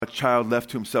child left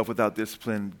to himself without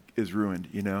discipline is ruined,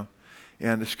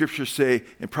 And the scriptures say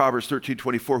in Proverbs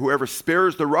 13:24, whoever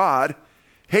spares the rod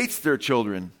hates their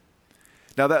children.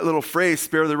 Now that little phrase,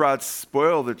 spare the rod,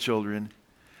 spoil the children,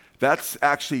 that's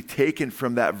actually taken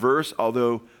from that verse,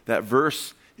 although that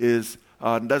verse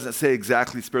doesn't say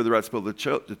exactly spare the rod, spoil the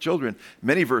children.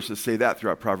 Many verses say that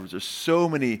throughout Proverbs. There's so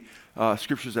many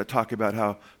scriptures that talk about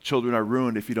how children are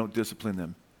ruined if you don't discipline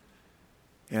them.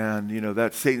 And,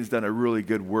 that Satan's done a really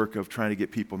good work of trying to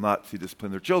get people not to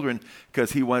discipline their children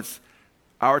because he wants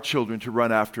our children to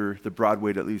run after the broad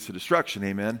way that leads to destruction.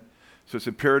 Amen? So it's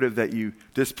imperative that you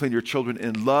discipline your children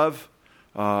in love,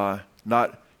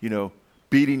 not,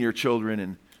 beating your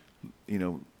children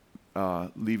and,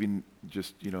 leaving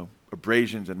just,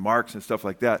 abrasions and marks and stuff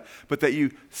like that, but that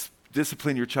you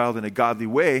discipline your child in a godly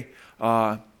way,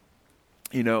 even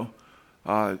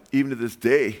to this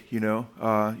day,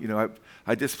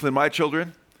 I discipline my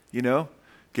children,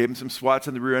 gave them some swats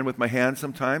on the rear end with my hand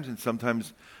sometimes, and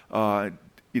sometimes, I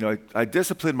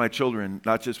discipline my children,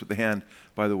 not just with the hand,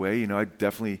 by the way. I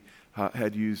definitely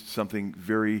had used something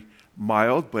very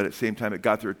mild, but at the same time it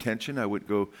got their attention. I wouldn't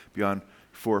go beyond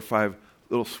 4 or 5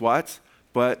 little swats,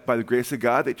 but by the grace of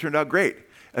God, they turned out great.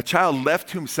 A child left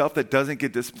to himself that doesn't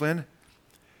get disciplined,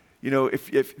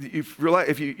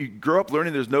 if you grow up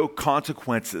learning there's no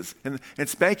consequences, and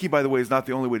spanking, by the way, is not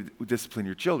the only way to discipline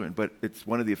your children, but it's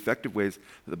one of the effective ways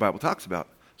that the Bible talks about.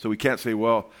 So we can't say,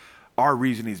 well, our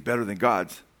reasoning is better than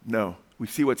God's. No, we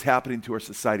see what's happening to our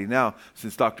society now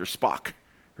since Dr. Spock,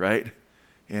 right?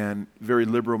 And very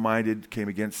liberal-minded, came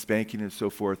against spanking and so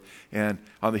forth. And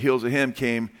on the heels of him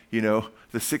came,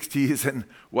 the 60s and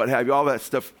what have you, all that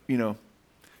stuff,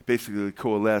 basically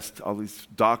coalesced, all these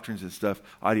doctrines and stuff,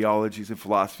 ideologies and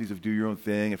philosophies of do your own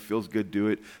thing, it feels good, do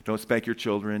it, don't spank your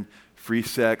children, free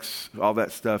sex, all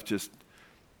that stuff just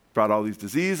brought all these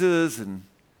diseases and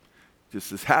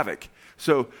just this havoc.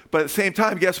 So, but at the same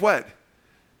time, guess what?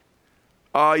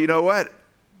 You know what?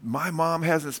 My mom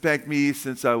hasn't spanked me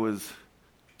since I was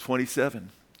 27,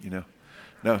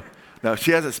 No,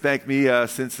 she hasn't spanked me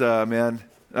since,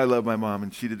 I love my mom,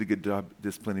 and she did a good job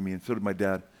disciplining me, and so did my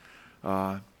dad.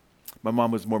 My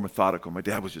mom was more methodical. My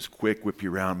dad was just quick, whip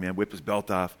you around, man, whip his belt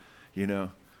off,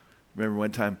 Remember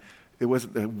one time, it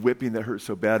wasn't the whipping that hurt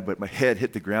so bad, but my head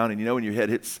hit the ground, and when your head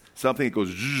hits something, it goes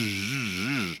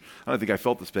zzz. I don't think I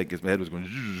felt the spank because my head was going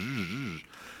zzz,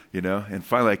 and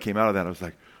finally I came out of that, I was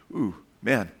like, ooh,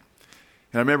 man.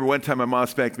 And I remember one time my mom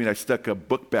spanked me, and I stuck a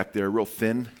book back there, a real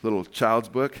thin little child's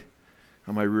book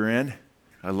on my rear end.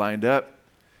 I lined up,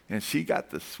 and she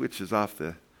got the switches off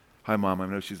the, hi, Mom, I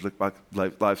know she's looked back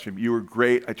live stream. You were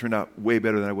great. I turned out way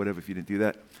better than I would have if you didn't do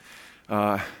that.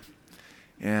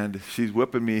 And she's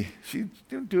whipping me. She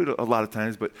didn't do it a lot of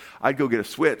times, but I'd go get a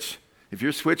switch. If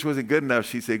your switch wasn't good enough,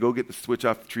 she'd say, go get the switch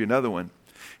off the tree, another one.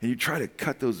 And you try to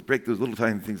break those little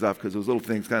tiny things off because those little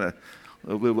things kind of,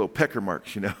 little pecker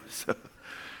marks, So.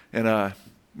 And,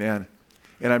 man,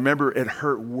 and I remember it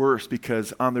hurt worse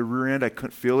because on the rear end I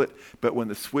couldn't feel it, but when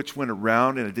the switch went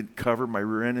around and it didn't cover my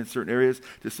rear end in certain areas,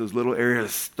 just those little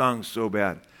areas stung so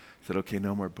bad. I said, okay,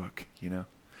 no more book,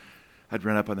 I'd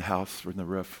run up on the house or on the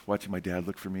roof watching my dad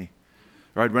look for me.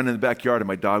 Or I'd run in the backyard and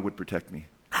my dog would protect me.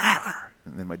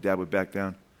 And then my dad would back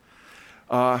down.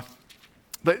 But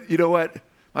you know what?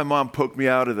 My mom poked me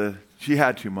out of she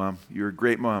had to, Mom. You're a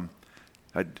great mom.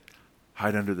 I'd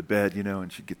hide under the bed,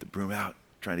 and she'd get the broom out,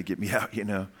 trying to get me out,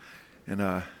 And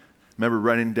I remember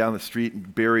running down the street,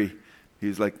 and Barry, he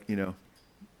was like,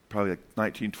 probably like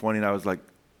 19, 20, and I was like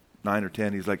 9 or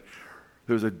 10. He's like,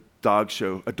 there was a dog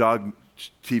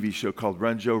TV show called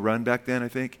Run, Joe, Run back then, I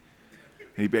think.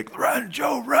 And he'd be like, run,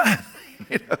 Joe, run,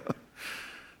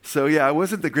 So, yeah, I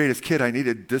wasn't the greatest kid. I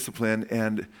needed discipline,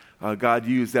 and God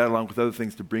used that along with other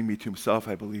things to bring me to himself,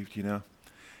 I believed,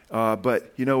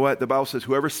 But you know what? The Bible says,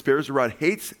 whoever spares the rod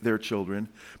hates their children,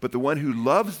 but the one who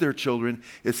loves their children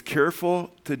is careful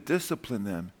to discipline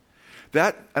them.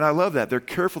 And I love that. They're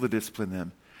careful to discipline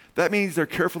them. That means they're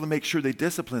careful to make sure they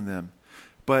discipline them.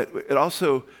 But it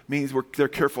also means they're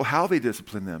careful how they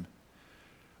discipline them.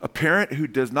 A parent who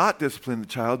does not discipline the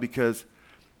child because,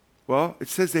 it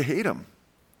says they hate them.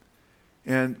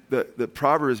 And the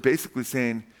proverb is basically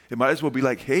saying it might as well be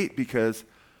like hate because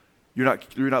you're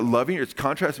not loving. It's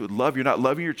contrasted with love. You're not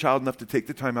loving your child enough to take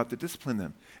the time out to discipline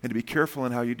them and to be careful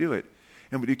in how you do it.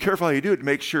 And be careful how you do it to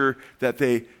make sure that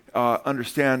they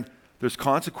understand there's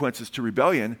consequences to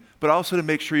rebellion, but also to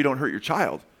make sure you don't hurt your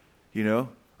child.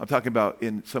 I'm talking about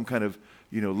in some kind of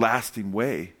lasting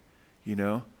way.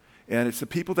 And it's the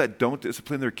people that don't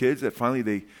discipline their kids that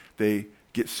finally they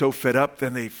get so fed up,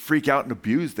 then they freak out and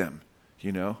abuse them.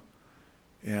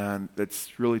 And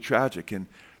that's really tragic. And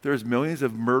there's millions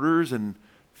of murders and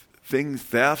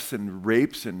thefts and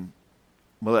rapes and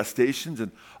molestations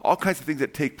and all kinds of things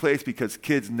that take place because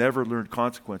kids never learned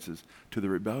consequences to the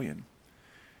rebellion.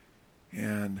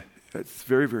 And it's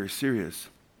very, very serious.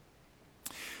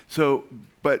 So,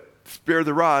 but spare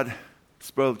the rod,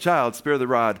 spoil the child, spare the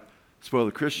rod, spoil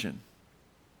the Christian.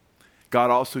 God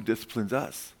also disciplines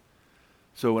us.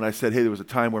 So when I said, hey, there was a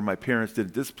time where my parents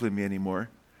didn't discipline me anymore,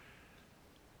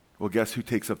 well, guess who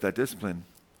takes up that discipline?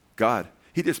 God.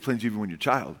 He disciplines you even when you're a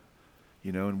child,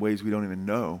 in ways we don't even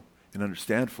know and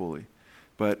understand fully.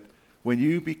 But when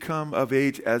you become of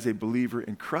age as a believer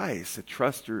in Christ, a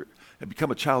truster, and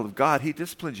become a child of God, he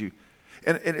disciplines you.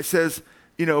 And it says,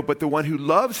 but the one who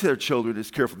loves their children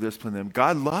is careful to discipline them.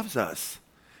 God loves us.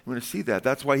 We're going to see that.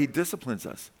 That's why he disciplines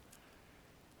us.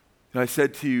 And I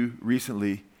said to you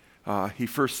recently, he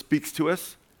first speaks to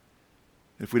us.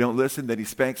 If we don't listen, then he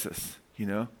spanks us,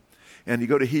 And you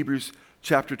go to Hebrews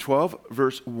chapter 12,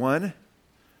 verse 1.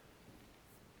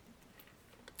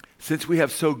 Since we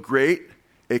have so great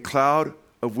a cloud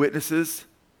of witnesses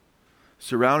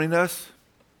surrounding us,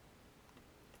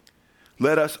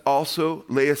 let us also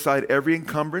lay aside every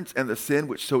encumbrance and the sin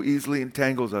which so easily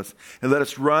entangles us. And let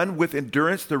us run with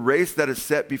endurance the race that is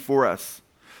set before us.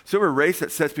 So we're a race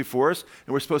that sets before us,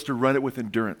 and we're supposed to run it with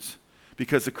endurance.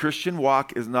 Because the Christian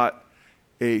walk is not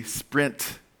a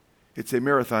sprint. It's a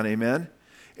marathon, amen?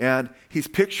 And he's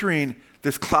picturing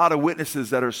this cloud of witnesses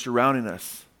that are surrounding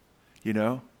us,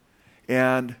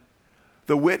 And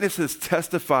the witnesses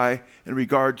testify in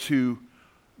regard to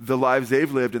the lives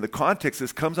they've lived. In the context,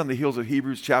 this comes on the heels of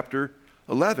Hebrews chapter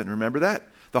 11. Remember that?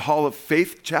 The Hall of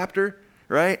Faith chapter,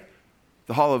 right?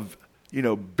 The Hall of,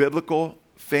 biblical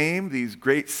fame, these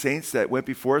great saints that went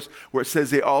before us, where it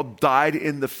says they all died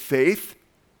in the faith.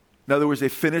 In other words, they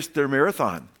finished their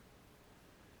marathon.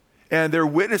 And they're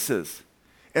witnesses.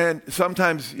 And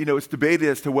sometimes, it's debated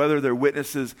as to whether they're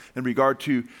witnesses in regard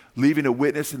to leaving a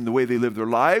witness in the way they live their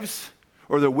lives,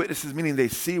 or they're witnesses meaning they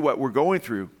see what we're going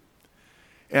through.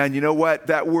 And you know what?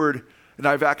 That word, and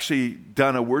I've actually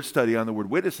done a word study on the word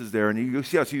witnesses there, and you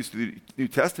see how it's used through the New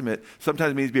Testament.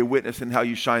 Sometimes it means to be a witness in how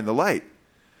you shine the light.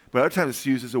 But other times it's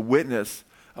used as a witness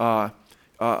of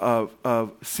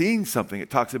seeing something. It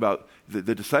talks about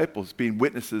the disciples being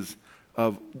witnesses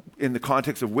in the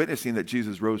context of witnessing that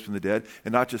Jesus rose from the dead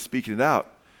and not just speaking it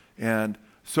out and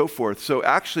so forth. So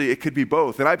actually it could be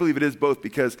both. And I believe it is both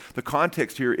because the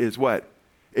context here is what?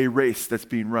 A race that's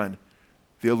being run.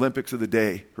 The Olympics of the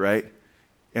day, right?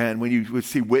 And when you would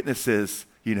see witnesses,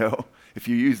 if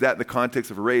you use that in the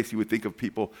context of a race, you would think of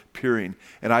people peering.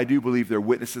 And I do believe they're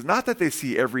witnesses. Not that they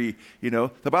see every, the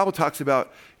Bible talks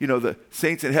about, the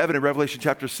saints in heaven in Revelation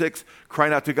chapter 6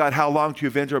 crying out to God, how long do you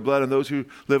avenge our blood on those who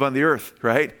live on the earth,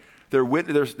 right? They're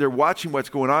watching what's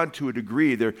going on to a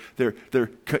degree. They're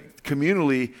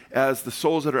communally, as the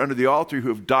souls that are under the altar who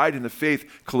have died in the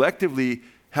faith, collectively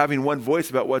having one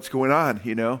voice about what's going on,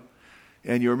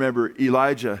 And you remember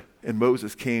Elijah and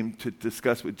Moses came to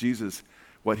discuss with Jesus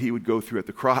what he would go through at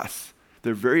the cross.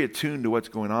 They're very attuned to what's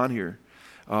going on here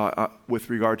with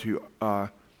regard to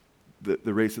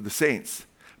the race of the saints.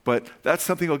 But that's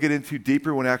something I'll get into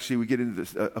deeper when actually we get into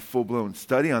this, a full-blown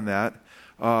study on that,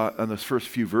 on those first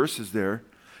few verses there.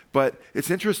 But it's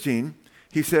interesting.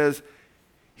 He says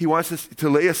he wants us to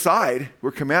lay aside,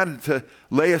 we're commanded to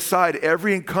lay aside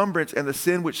every encumbrance and the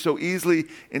sin which so easily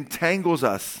entangles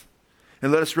us.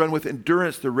 And let us run with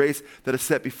endurance the race that is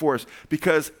set before us.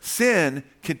 Because sin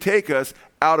can take us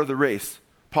out of the race.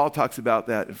 Paul talks about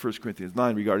that in 1 Corinthians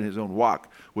 9 regarding his own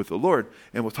walk with the Lord.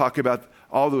 And we'll talk about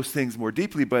all those things more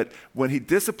deeply. But when he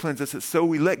disciplines us, it's so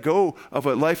we let go of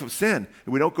a life of sin.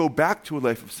 And we don't go back to a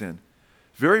life of sin.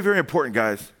 Very, very important,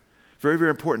 guys. Very, very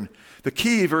important. The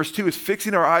key, verse 2, is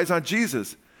fixing our eyes on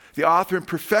Jesus, the author and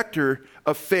perfecter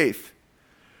of faith,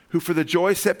 who for the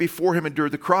joy set before him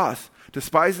endured the cross,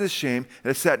 despised his shame, and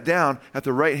has sat down at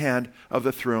the right hand of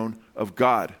the throne of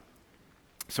God.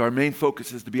 So our main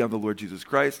focus is to be on the Lord Jesus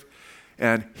Christ,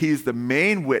 and he's the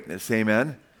main witness,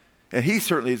 amen? And he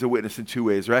certainly is a witness in two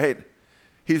ways, right?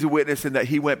 He's a witness in that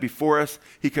he went before us.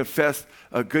 He confessed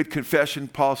a good confession,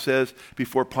 Paul says,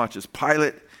 before Pontius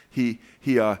Pilate. He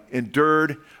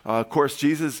endured. Of course,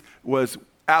 Jesus was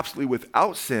absolutely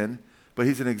without sin, but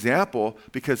he's an example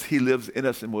because he lives in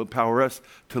us and will empower us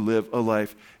to live a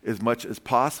life as much as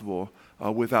possible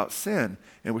without sin.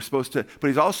 And we're supposed to, but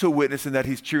he's also a witness in that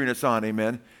he's cheering us on,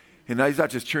 amen? And now he's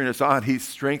not just cheering us on, he's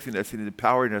strengthening us, he's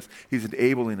empowering us, he's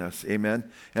enabling us, amen?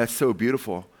 And that's so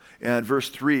beautiful. And verse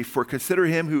 3, for consider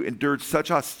him who endured such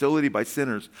hostility by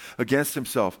sinners against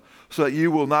himself, so that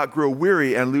you will not grow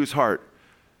weary and lose heart.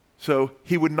 So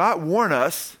he would not warn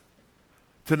us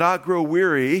to not grow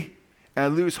weary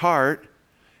and lose heart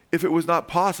if it was not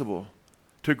possible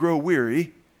to grow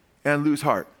weary and lose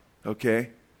heart,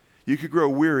 okay? You could grow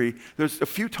weary. There's a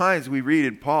few times we read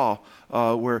in Paul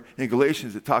where in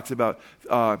Galatians it talks about,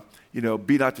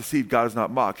 be not deceived, God is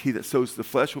not mocked. He that sows to the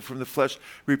flesh will from the flesh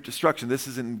reap destruction. This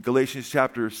is in Galatians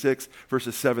chapter 6,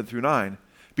 verses 7 through 9.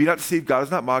 Be not deceived, God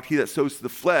is not mocked. He that sows to the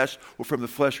flesh will from the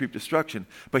flesh reap destruction.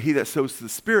 But he that sows to the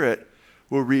Spirit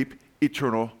will reap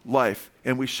eternal life.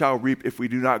 And we shall reap if we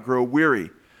do not grow weary.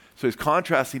 So he's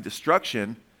contrasting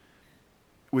destruction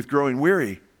with growing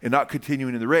weary and not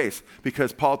continuing in the race.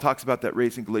 Because Paul talks about that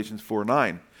race in Galatians 4,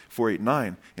 8,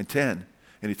 9, and 10.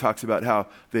 And he talks about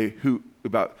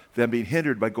about them being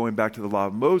hindered by going back to the law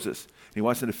of Moses. And he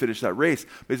wants them to finish that race,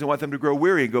 but he doesn't want them to grow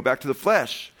weary and go back to the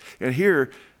flesh. And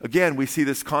here, again, we see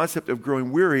this concept of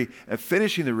growing weary and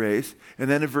finishing the race. And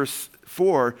then in verse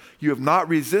 4, you have not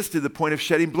resisted the point of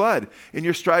shedding blood in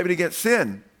your striving against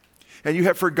sin. And you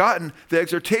have forgotten the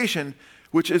exhortation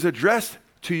which is addressed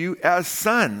to you as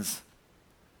sons.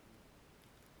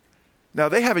 Now,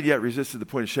 they haven't yet resisted the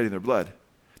point of shedding their blood.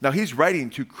 Now, he's writing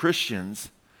to Christians,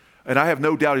 and I have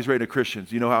no doubt he's writing to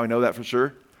Christians. You know how I know that for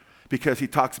sure? Because he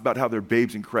talks about how they're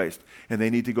babes in Christ, and they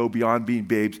need to go beyond being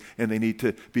babes, and they need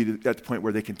to be at the point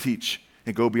where they can teach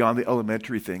and go beyond the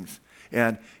elementary things.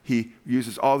 And he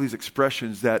uses all these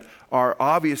expressions that are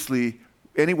obviously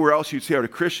anywhere else you'd say are to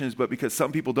Christians, but because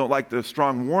some people don't like the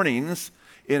strong warnings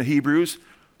in Hebrews,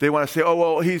 they want to say, oh,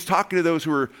 well, he's talking to those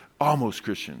who are almost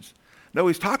Christians. No,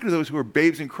 he's talking to those who are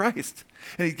babes in Christ.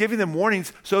 And he's giving them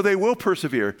warnings so they will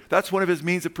persevere. That's one of his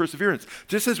means of perseverance.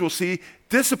 Just as we'll see,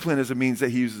 discipline is a means that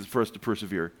he uses for us to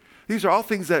persevere. These are all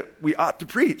things that we ought to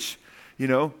preach.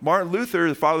 Martin Luther,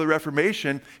 the father of the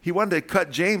Reformation, he wanted to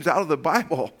cut James out of the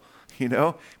Bible,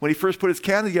 when he first put his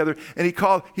canon together. And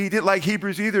he didn't like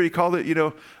Hebrews either. He called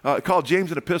it, called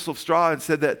James an epistle of straw and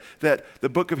said that the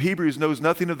book of Hebrews knows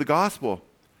nothing of the gospel.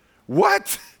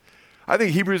 What? I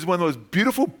think Hebrews is one of those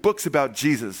beautiful books about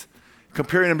Jesus,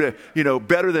 comparing him to,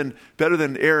 better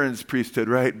than Aaron's priesthood,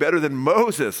 right? Better than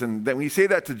Moses. And then when you say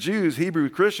that to Jews, Hebrew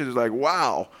Christians, is like,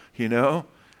 wow,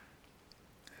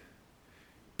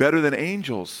 Better than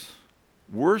angels,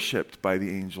 worshipped by the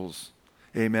angels.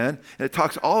 Amen. And it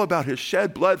talks all about his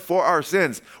shed blood for our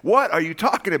sins. What are you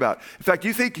talking about? In fact,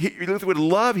 you think Luther would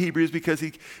love Hebrews because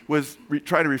he was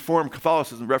trying to reform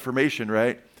Catholicism, Reformation,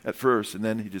 right? At first. And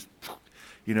then he just...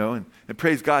 and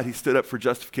praise God, he stood up for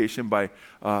justification by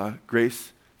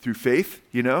grace through faith,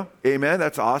 Amen,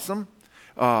 that's awesome.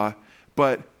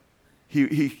 But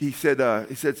he said,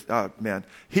 man,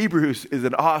 Hebrews is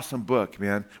an awesome book,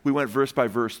 man. We went verse by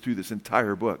verse through this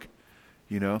entire book,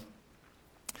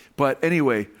 But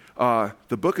anyway,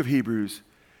 the book of Hebrews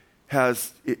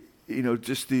has,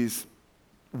 just these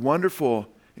wonderful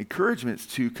encouragements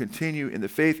to continue in the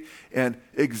faith and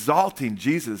exalting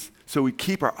Jesus so we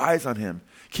keep our eyes on him.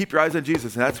 Keep your eyes on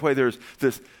Jesus. And that's why there's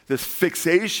this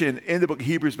fixation in the book of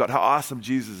Hebrews about how awesome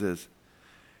Jesus is.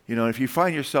 And if you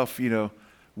find yourself,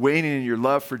 waning in your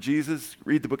love for Jesus,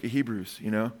 read the book of Hebrews,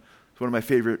 It's one of my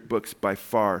favorite books by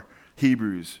far.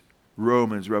 Hebrews,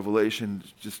 Romans, Revelation,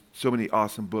 just so many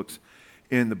awesome books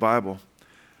in the Bible.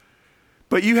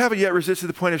 But you haven't yet resisted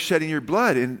the point of shedding your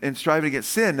blood and striving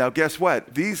against sin. Now, guess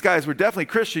what? These guys were definitely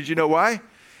Christians. You know why?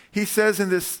 He says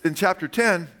in chapter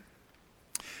 10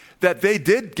 that they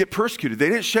did get persecuted. They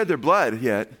didn't shed their blood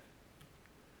yet,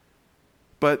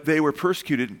 but they were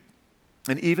persecuted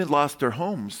and even lost their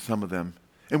homes, some of them,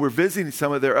 and were visiting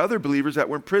some of their other believers that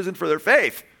were in prison for their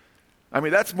faith. I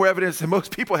mean, that's more evidence than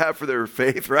most people have for their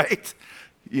faith, right?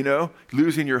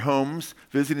 Losing your homes,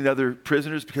 visiting other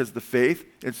prisoners because of the faith,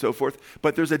 and so forth.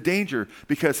 But there's a danger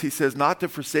because he says not to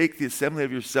forsake the assembly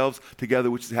of yourselves together,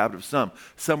 which is the habit of some.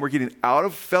 Some were getting out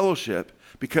of fellowship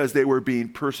because they were being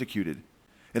persecuted,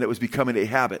 and it was becoming a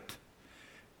habit.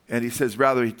 And he says,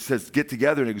 get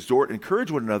together and exhort and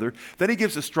encourage one another. Then he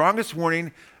gives the strongest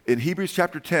warning in Hebrews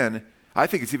chapter 10. I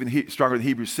think it's even stronger than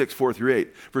Hebrews 6, 4 through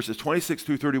 8, verses 26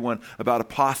 through 31, about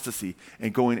apostasy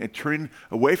and going and turning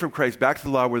away from Christ back to the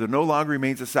law where there no longer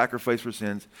remains a sacrifice for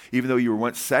sins, even though you were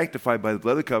once sanctified by the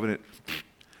blood of the covenant.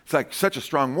 It's like such a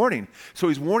strong warning. So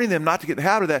he's warning them not to get in the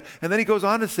habit of that. And then he goes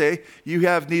on to say, you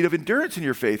have need of endurance in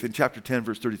your faith in chapter 10,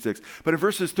 verse 36. But in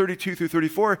verses 32 through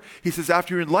 34, he says,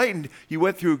 after you're enlightened, you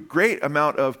went through a great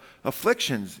amount of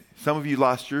afflictions. Some of you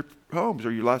lost your homes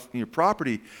or you lost your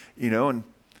property, and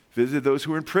visited those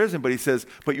who were in prison, but he says,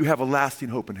 but you have a lasting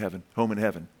hope in heaven, home in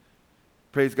heaven.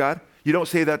 Praise God. You don't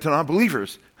say that to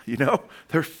non-believers, they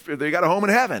got a home in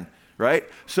heaven, right?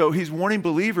 So he's warning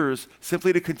believers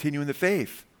simply to continue in the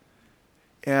faith.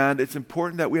 And it's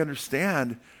important that we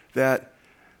understand that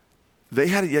they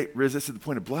hadn't yet resisted the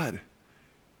point of blood.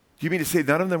 Do you mean to say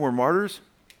none of them were martyrs?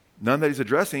 None that he's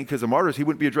addressing, because the martyrs he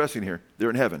wouldn't be addressing here. They're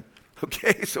in heaven.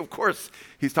 Okay, so of course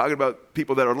he's talking about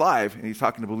people that are alive, and he's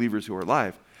talking to believers who are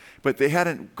alive. But they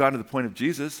hadn't gotten to the point of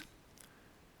Jesus,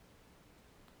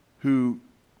 who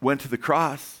went to the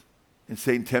cross, and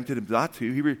Satan tempted him not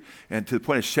to, and to the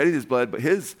point of shedding his blood, but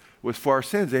his was for our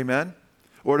sins, amen?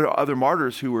 Or to other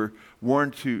martyrs who were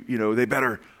warned to, they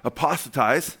better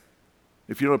apostatize.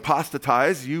 If you don't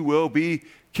apostatize, you will be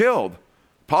killed.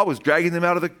 Paul was dragging them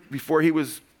out of before he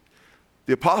was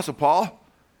the Apostle Paul,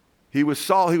 he was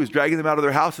Saul, he was dragging them out of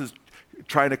their houses,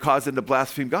 trying to cause them to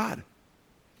blaspheme God.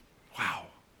 Wow.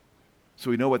 So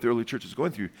we know what the early church was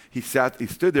going through. He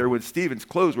stood there when Stephen's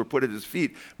clothes were put at his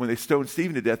feet when they stoned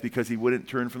Stephen to death because he wouldn't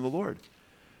turn from the Lord.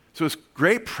 So it's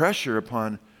great pressure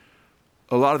upon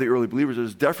a lot of the early believers.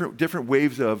 There's different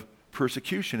waves of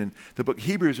persecution. In the book of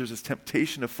Hebrews, there's this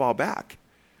temptation to fall back.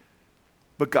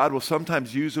 But God will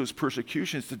sometimes use those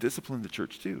persecutions to discipline the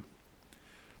church too,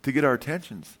 to get our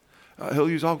attentions. He'll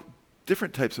use all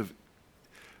different types of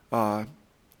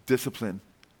discipline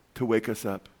to wake us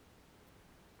up.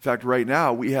 In fact, right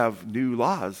now, we have new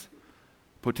laws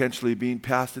potentially being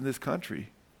passed in this country.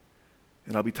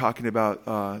 And I'll be talking about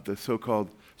the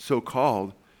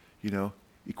so-called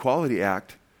Equality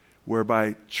Act,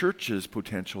 whereby churches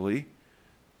potentially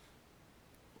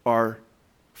are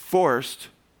forced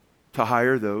to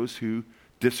hire those who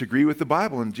disagree with the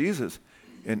Bible and Jesus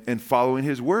and following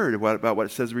his word about what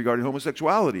it says regarding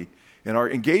homosexuality and are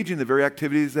engaging in the very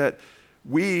activities that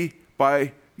we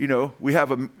have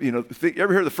you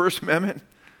ever hear of the First Amendment,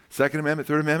 Second Amendment,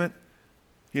 Third Amendment?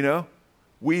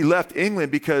 We left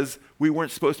England because we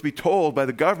weren't supposed to be told by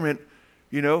the government,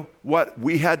 what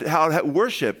we had, how to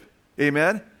worship.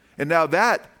 Amen? And now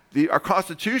our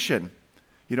Constitution,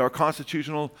 our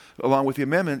constitutional, along with the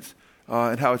amendments,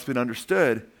 and how it's been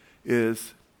understood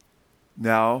is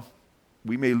now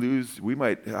we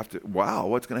might have to,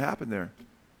 what's going to happen there?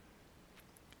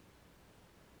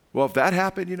 Well, if that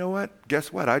happened, you know what?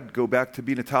 Guess what? I'd go back to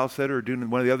being a tile setter or doing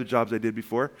one of the other jobs I did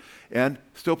before and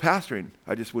still pastoring.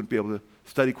 I just wouldn't be able to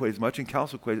study quite as much and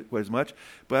counsel quite as much,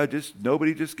 but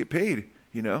nobody just get paid,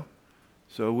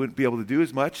 So I wouldn't be able to do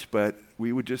as much, but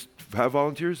we would just have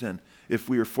volunteers in if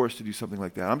we were forced to do something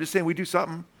like that. I'm just saying we do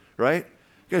something, right?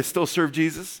 You guys still serve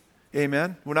Jesus.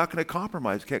 Amen. We're not going to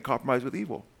compromise. Can't compromise with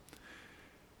evil.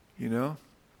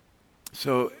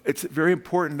 So it's very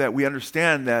important that we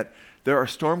understand that there are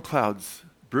storm clouds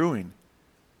brewing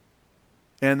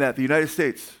and that the United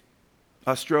States,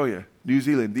 Australia, New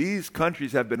Zealand, these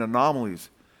countries have been anomalies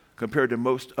compared to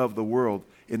most of the world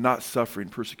in not suffering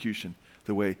persecution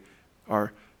the way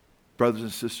our brothers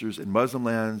and sisters in Muslim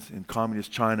lands, in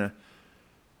communist China,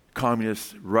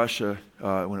 communist Russia,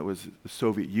 when it was the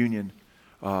Soviet Union,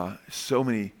 so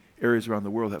many areas around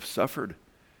the world have suffered.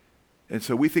 And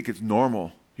so we think it's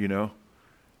normal,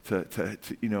 to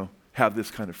have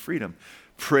this kind of freedom.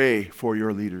 Pray for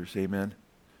your leaders, amen.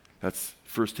 That's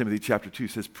 1 Timothy chapter 2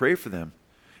 says, pray for them.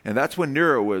 And that's when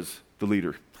Nero was the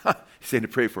leader. He's saying to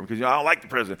pray for him because I don't like the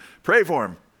president. Pray for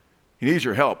him. He needs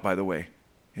your help, by the way.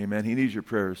 Amen. He needs your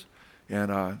prayers.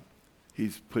 And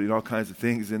he's putting all kinds of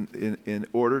things in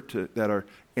order that are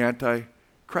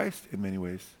anti-Christ in many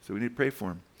ways. So we need to pray for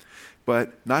him.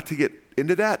 But not to get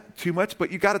into that too much,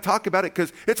 but you got to talk about it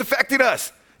because it's affecting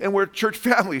us. And we're a church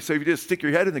family, so if you just stick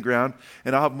your head in the ground,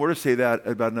 and I'll have more to say that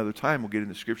about another time. We'll get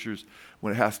into scriptures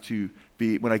when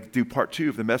I do part 2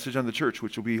 of the message on the church,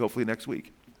 which will be hopefully next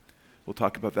week. We'll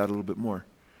talk about that a little bit more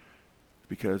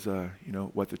because,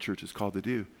 what the church is called to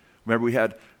do. Remember, we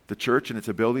had the church, and it's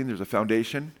a building. There's a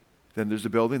foundation. Then there's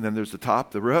a building. Then there's the top,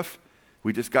 the roof.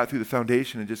 We just got through the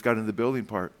foundation and just got into the building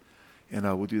part. And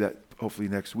we'll do that hopefully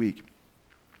next week.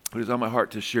 It is on my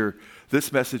heart to share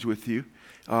this message with you.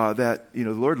 That the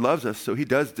Lord loves us, so he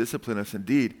does discipline us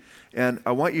indeed. And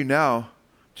I want you now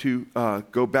to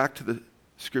go back to the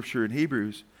scripture in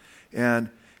Hebrews, and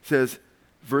it says,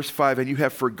 verse 5, and you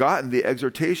have forgotten the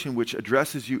exhortation which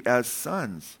addresses you as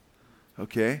sons.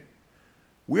 Okay?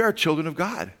 We are children of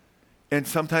God. And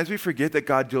sometimes we forget that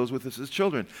God deals with us as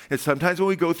children. And sometimes when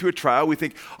we go through a trial, we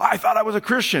think, I thought I was a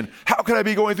Christian. How could I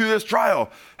be going through this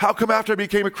trial? How come after I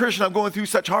became a Christian, I'm going through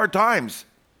such hard times?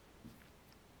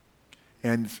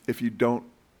 And if you don't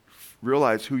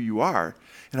realize who you are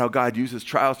and how God uses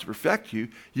trials to perfect you,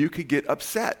 you could get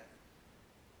upset.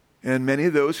 And many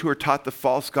of those who are taught the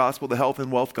false gospel, the health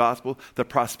and wealth gospel, the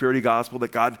prosperity gospel,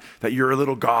 that you're a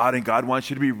little God and God wants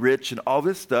you to be rich and all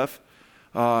this stuff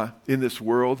in this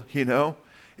world,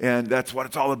 and that's what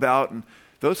it's all about. And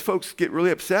those folks get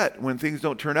really upset when things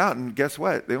don't turn out. And guess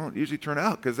what? They don't usually turn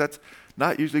out because that's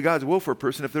not usually God's will for a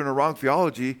person. If they're in a wrong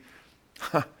theology,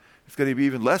 it's going to be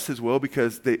even less his will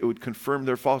because it would confirm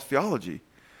their false theology.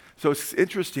 So it's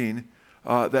interesting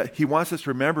that he wants us to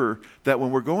remember that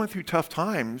when we're going through tough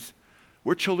times,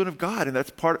 we're children of God, and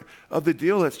that's part of the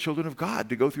deal as children of God,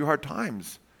 to go through hard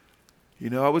times. You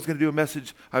know, I was going to do a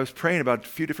message, I was praying about a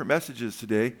few different messages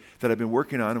today that I've been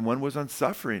working on, and one was on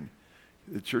suffering.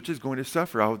 The church is going to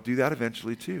suffer. I'll do that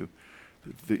eventually too.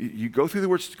 You go through the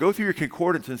words, go through your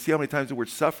concordance and see how many times the word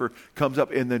suffer comes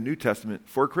up in the New Testament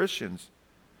for Christians.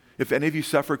 If any of you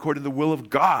suffer according to the will of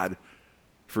God,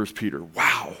 1 Peter.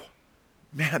 Wow.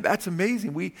 Man, that's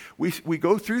amazing. We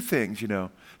go through things, you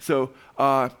know. So,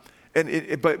 but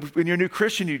when you're a new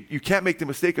Christian, you can't make the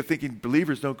mistake of thinking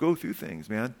believers don't go through things,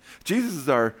 man. Jesus is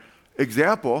our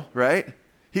example, right?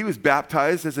 He was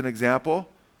baptized as an example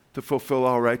to fulfill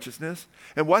all righteousness.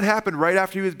 And what happened right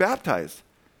after he was baptized?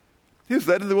 He was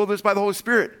led into the wilderness by the Holy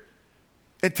Spirit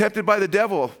and tempted by the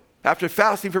devil after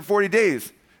fasting for 40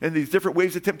 days. And these different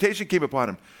waves of temptation came upon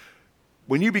him.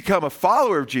 When you become a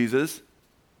follower of Jesus,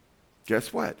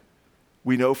 guess what?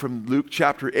 We know from Luke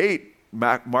chapter 8,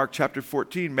 Mark chapter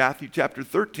 14, Matthew chapter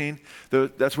 13,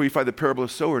 that's where you find the parable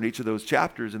of sower in each of those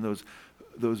chapters in those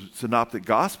synoptic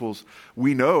gospels.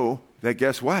 We know that,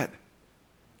 guess what?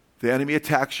 The enemy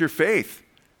attacks your faith.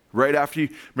 Right after you,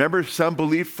 remember, some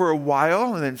believed for a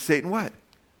while, and then Satan what?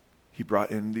 He brought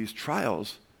in these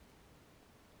trials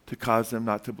to cause them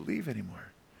not to believe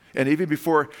anymore. And even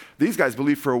before these guys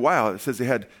believed for a while, it says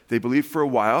they believed for a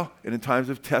while, and in times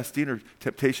of testing or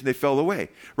temptation, they fell away.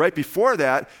 Right before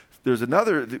that, there's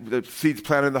the seed's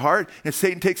planted in the heart, and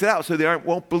Satan takes it out so they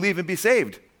won't believe and be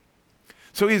saved.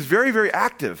 So he's very, very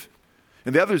active.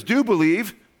 And the others do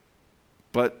believe,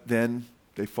 but then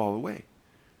they fall away.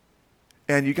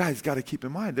 And you guys got to keep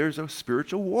in mind, there's a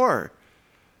spiritual war.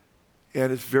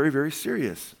 And it's very, very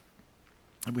serious.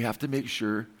 And we have to make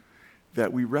sure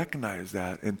that we recognize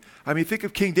that. And I mean, think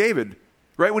of King David.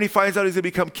 Right when he finds out he's going to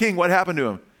become king, what happened to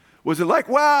him? Was it like,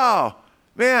 wow,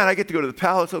 man, I get to go to the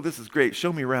palace. Oh, this is great.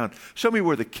 Show me around. Show me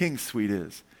where the king's suite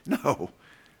is. No.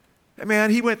 Man,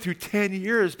 he went through 10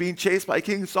 years being chased by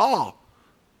King Saul.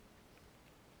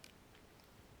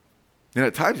 And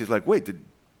at times he's like, wait,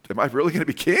 am I really going to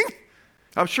be king?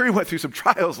 I'm sure he went through some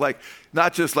trials, like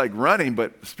not just like running,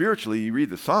 but spiritually. You read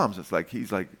the Psalms, it's like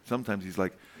sometimes he's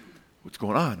like, what's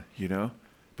going on, you know?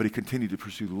 But he continued to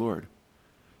pursue the Lord.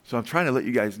 So I'm trying to let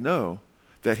you guys know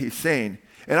that he's saying,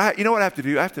 and you know what I have to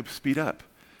do? I have to speed up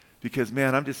because,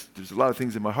 man, there's a lot of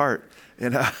things in my heart.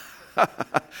 And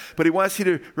but he wants you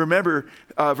to remember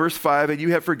verse 5, and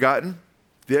you have forgotten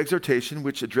the exhortation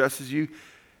which addresses you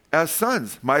as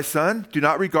sons. My son, do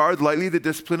not regard lightly the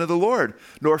discipline of the Lord,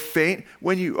 nor faint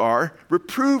when you are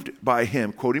reproved by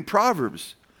him, quoting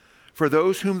Proverbs. For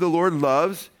those whom the Lord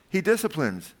loves, he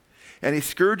disciplines, and he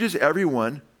scourges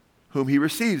everyone whom he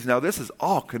receives. Now, this is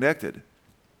all connected.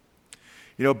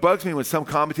 You know, it bugs me when some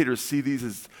commentators see these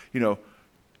as, you know,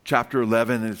 chapter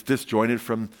 11 and it's disjointed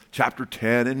from chapter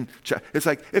 10. And it's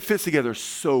like, it fits together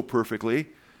so perfectly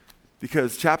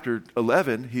because chapter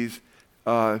 11, he's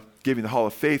giving the hall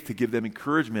of faith to give them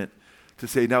encouragement to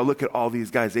say, now look at all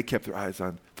these guys. They kept their eyes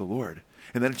on the Lord.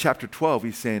 And then in chapter 12,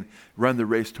 he's saying, run the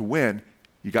race to win.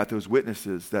 You got those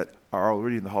witnesses that are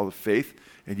already in the hall of faith,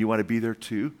 and you want to be there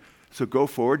too. So go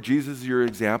forward. Jesus is your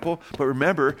example. But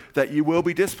remember that you will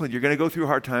be disciplined. You're going to go through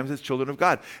hard times as children of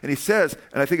God. And he says,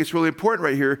 and I think it's really important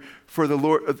right here, for the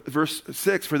Lord, verse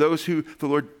 6, for those who the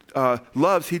Lord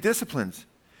loves, he disciplines.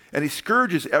 And he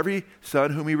scourges every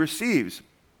son whom he receives.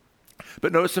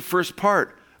 But notice the first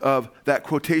part of that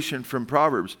quotation from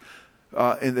Proverbs.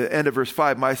 In the end of verse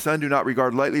 5, my son, do not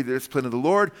regard lightly the discipline of the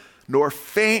Lord, nor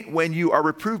faint when you are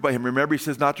reproved by him. Remember, he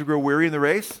says not to grow weary in the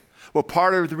race. Well,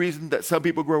 part of the reason that some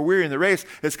people grow weary in the race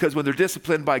is because when they're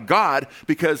disciplined by God,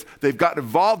 because they've gotten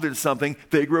involved in something,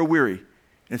 they grow weary.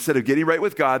 Instead of getting right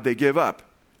with God, they give up.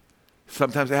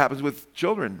 Sometimes it happens with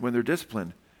children when they're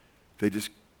disciplined. They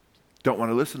just don't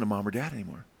want to listen to mom or dad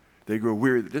anymore. They grow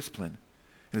weary of the discipline.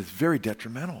 And it's very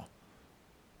detrimental.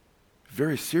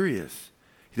 Very serious.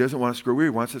 He doesn't want us to grow weary.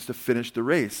 He wants us to finish the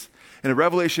race. And in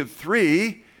Revelation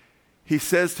 3, he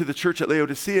says to the church at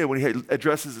Laodicea, when he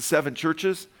addresses the 7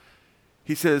 churches,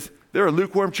 he says, they're a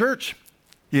lukewarm church,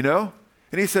 you know?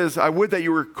 And he says, I would that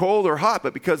you were cold or hot,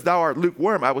 but because thou art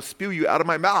lukewarm, I will spew you out of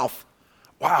my mouth.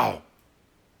 Wow.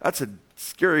 That's a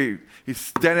scary, he's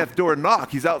standing at the door and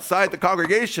knock. He's outside the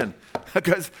congregation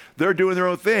because they're doing their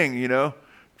own thing, you know?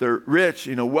 They're rich,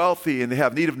 you know, wealthy, and they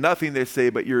have need of nothing, they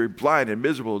say, but you're blind and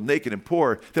miserable, naked and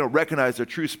poor. They don't recognize their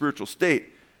true spiritual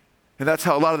state. And that's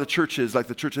how a lot of the churches, like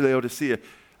the Church of Laodicea,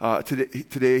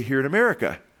 today here in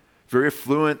America, very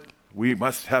affluent. We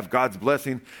must have God's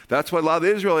blessing. That's what a lot of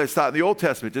the Israelites thought in the Old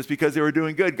Testament. Just because they were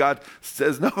doing good, God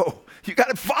says, no, you got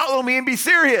to follow me and be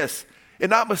serious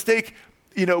and not mistake,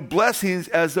 blessings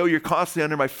as though you're constantly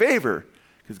under my favor,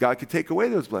 because God could take away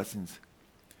those blessings.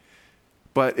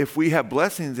 But if we have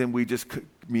blessings and we just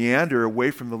meander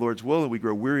away from the Lord's will and we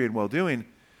grow weary in well-doing,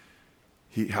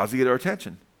 how does he get our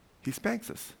attention? He spanks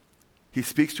us. He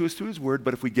speaks to us through his word,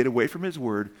 but if we get away from his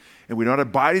word and we don't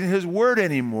abide in his word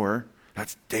anymore,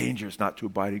 that's dangerous not to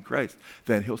abide in Christ.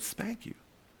 Then he'll spank you.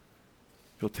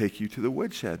 He'll take you to the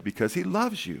woodshed because he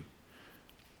loves you.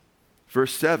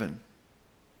 Verse 7.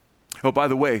 Oh, by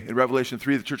the way, in Revelation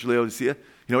 3, the Church of Laodicea, you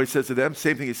know what he says to them?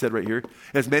 Same thing he said right here.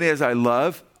 As many as I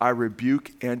love, I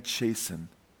rebuke and chasten.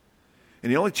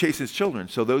 And he only chastens children.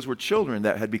 So those were children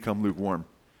that had become lukewarm.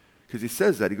 Because he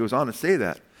says that. He goes on to say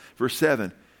that. Verse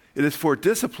 7. It is for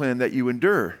discipline that you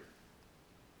endure.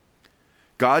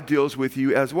 God deals with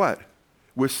you as what?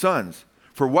 With sons.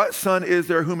 For what son is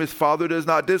there whom his father does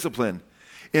not discipline?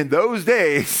 In those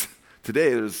days, today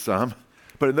there's some,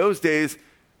 but in those days,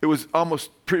 it was almost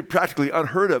practically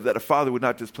unheard of that a father would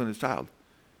not discipline his child.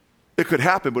 It could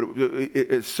happen, but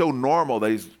it's so normal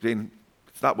that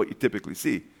it's not what you typically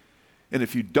see. And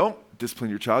if you don't discipline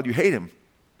your child, you hate him,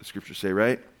 the scriptures say,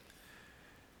 right?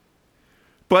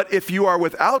 But if you are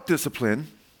without discipline,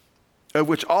 of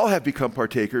which all have become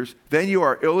partakers, then you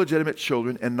are illegitimate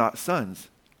children and not sons.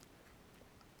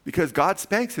 Because God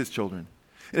spanks his children.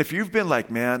 And if you've been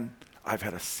like, man, I've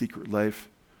had a secret life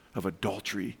of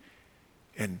adultery,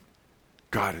 and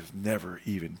God has never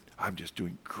even, I'm just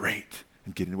doing great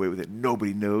and getting away with it.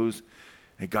 Nobody knows.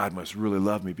 And God must really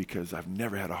love me because I've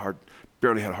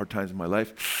barely had hard times in my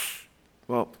life.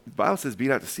 Well, the Bible says, be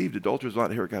not deceived. Adulterers will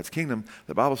not inherit God's kingdom.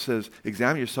 The Bible says,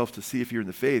 examine yourself to see if you're in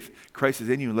the faith. Christ is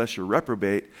in you unless you're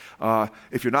reprobate.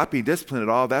 If you're not being disciplined at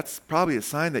all, that's probably a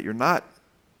sign that you're not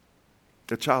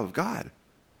a child of God.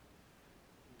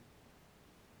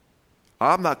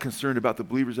 I'm not concerned about the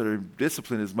believers that are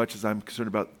disciplined as much as I'm concerned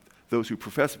about those who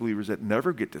profess believers that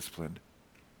never get disciplined.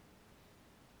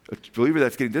 A believer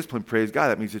that's getting disciplined, praise God,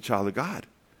 that means a child of God.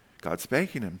 God's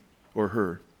spanking him or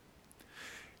her.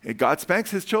 And God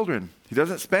spanks his children. He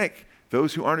doesn't spank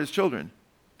those who aren't his children.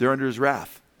 They're under his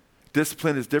wrath.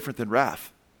 Discipline is different than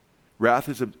wrath. Wrath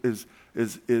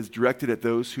is directed at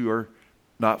those who are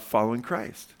not following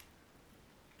Christ.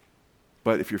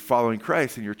 But if you're following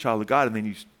Christ and you're a child of God and then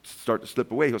you start to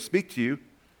slip away, he'll speak to you,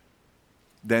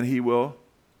 then he will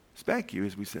spank you,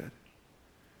 as we said.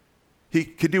 He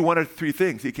can do one of three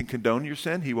things. He can condone your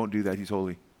sin. He won't do that. He's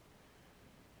holy.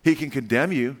 He can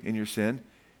condemn you in your sin.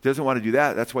 He doesn't want to do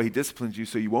that. That's why he disciplines you,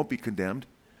 so you won't be condemned.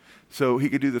 So he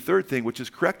could do the third thing, which is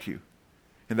correct you.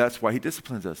 And that's why he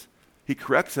disciplines us. He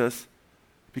corrects us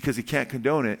because he can't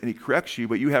condone it, and he corrects you,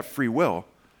 but you have free will.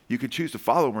 You can choose to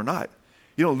follow him or not.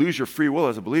 You don't lose your free will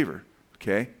as a believer,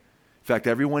 okay? In fact,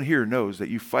 everyone here knows that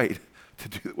you fight to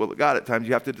do the will of God. At times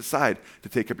you have to decide to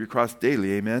take up your cross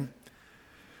daily, amen?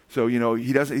 So,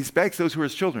 he spanks those who are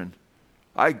his children.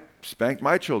 I spanked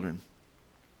my children.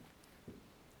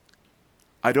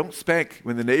 I don't spank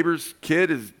when the neighbor's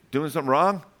kid is doing something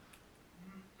wrong.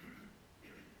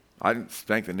 I didn't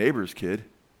spank the neighbor's kid.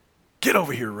 Get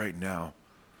over here right now.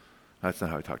 That's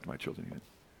not how I talk to my children even.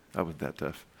 I wasn't that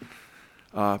tough.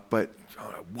 But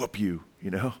I'll whoop you,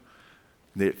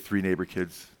 Three neighbor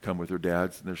kids come with their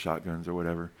dads and their shotguns or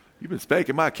whatever. You've been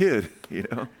spanking my kid,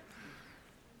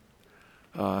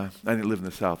 I didn't live in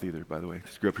the South either, by the way.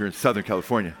 Just grew up here in Southern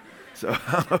California. So,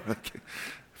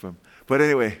 but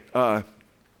anyway,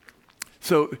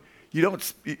 so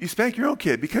you spank your own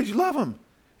kid because you love him.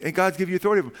 And God's given you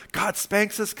authority over him. God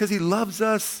spanks us because he loves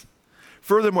us.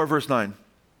 Furthermore, verse 9.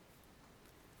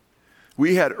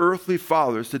 We had earthly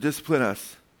fathers to discipline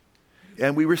us,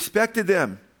 and we respected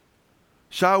them.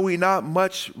 Shall we not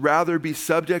much rather be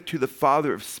subject to the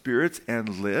Father of spirits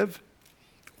and live?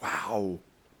 Wow.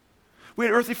 We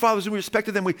had earthly fathers and we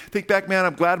respected them. We think back, man,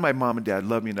 I'm glad my mom and dad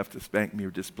loved me enough to spank me or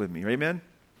discipline me. Amen?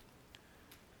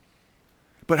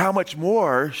 But how much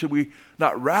more should we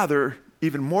not rather,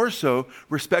 even more so,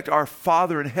 respect our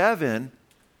Father in heaven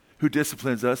who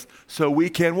disciplines us so we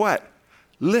can what?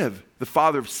 Live. The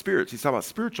Father of spirits. He's talking about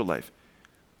spiritual life.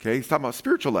 Okay? He's talking about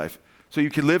spiritual life. So you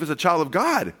can live as a child of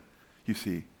God, you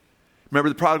see. Remember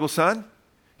the prodigal son?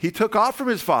 He took off from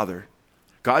his father.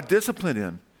 God disciplined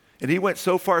him. And he went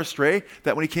so far astray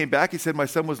that when he came back, he said, my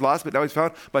son was lost, but now he's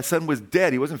found. My son was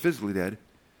dead. He wasn't physically dead.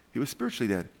 He was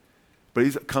spiritually dead. But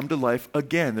he's come to life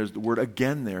again. There's the word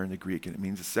again there in the Greek, and it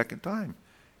means a second time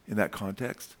in that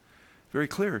context. Very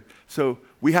clear. So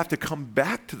we have to come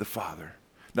back to the Father.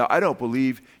 Now, I don't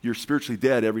believe you're spiritually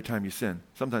dead every time you sin.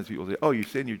 Sometimes people say, oh, you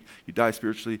sin, you die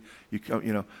spiritually.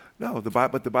 No,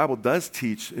 but the Bible does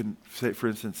teach, say, for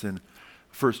instance, in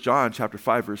 1 John chapter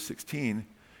 5, verse 16,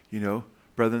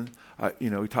 brethren, he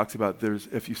talks about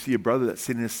if you see a brother that's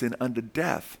sinning a sin unto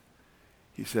death,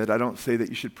 he said, I don't say that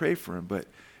you should pray for him, but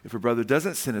if a brother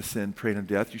doesn't sin a sin praying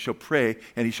unto death, you shall pray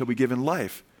and he shall be given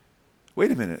life.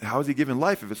 Wait a minute, how is he given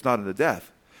life if it's not unto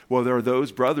death? Well, there are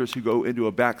those brothers who go into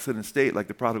a backslidden state like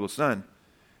the prodigal son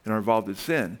and are involved in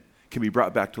sin, can be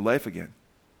brought back to life again.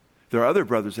 There are other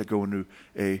brothers that go into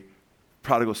a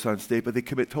prodigal son state, but they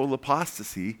commit total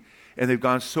apostasy, and they've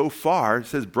gone so far, it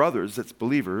says brothers, that's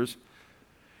believers,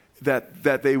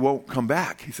 that they won't come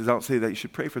back. He says, I don't say that you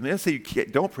should pray for them. I didn't say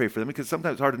don't pray for them, because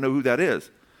sometimes it's hard to know who that is.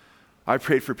 I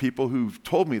prayed for people who've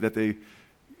told me that they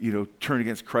turned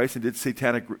against Christ and did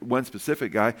one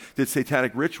specific guy did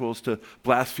satanic rituals to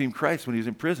blaspheme Christ when he was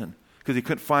in prison, because he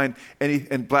couldn't find any,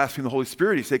 and blaspheme the Holy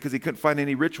Spirit, he said, because he couldn't find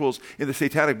any rituals in the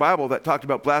satanic Bible that talked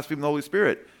about blaspheming the Holy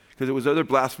Spirit, because it was other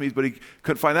blasphemies, but he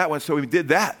couldn't find that one, so he did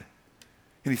that.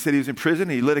 And he said he was in prison.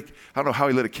 I don't know how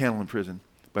he lit a candle in prison,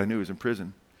 but I knew he was in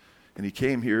prison. And he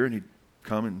came here, and he'd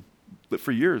come and lived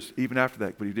for years, even after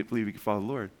that, but he didn't believe he could follow the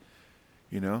Lord,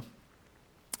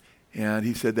 And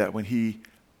he said that when he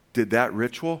did that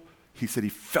ritual, he said he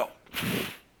felt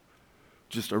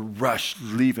just a rush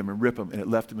leave him and rip him, and it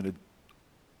left him in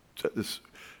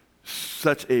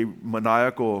such a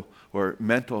maniacal or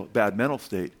bad mental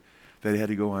state that he had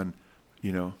to go on,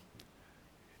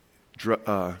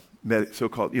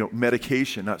 so-called,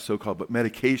 medication, not so-called, but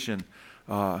medication,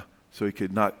 so he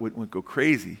wouldn't go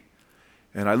crazy.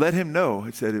 And I let him know.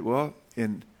 I said, well,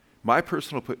 in my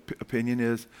personal opinion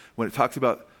is when it talks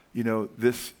about,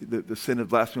 the sin of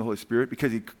blaspheming the Holy Spirit,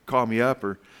 because he called me up,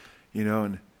 or,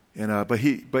 but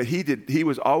he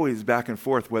was always back and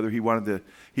forth whether he wanted to.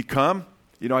 He'd come.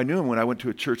 I knew him when I went to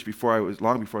a church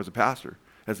long before I was a pastor,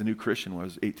 as a new Christian when I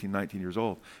was 18, 19 years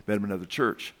old. Met him in another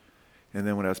church. And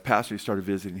then when I was pastor, he started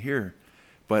visiting here.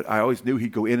 But I always knew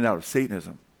he'd go in and out of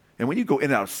Satanism. And when you go in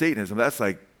and out of Satanism, that's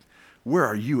like, where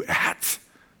are you at?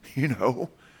 To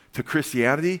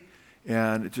Christianity.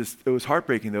 And it was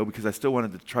heartbreaking, though, because I still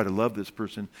wanted to try to love this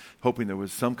person, hoping there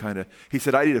was some kind of, he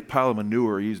said, I need a pile of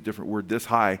manure, he used a different word, this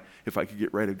high, if I could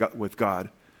get right with God.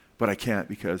 But I can't,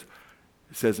 because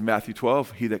it says in Matthew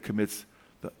 12, he that commits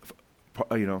the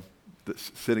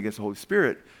sin against the Holy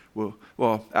Spirit,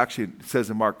 actually it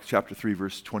says in Mark chapter 3,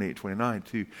 verse 28, 29,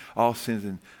 too, all sins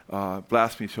and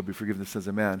blasphemy shall be forgiven the sons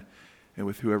of man, and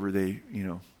with whoever they,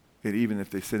 and even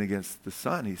if they sin against the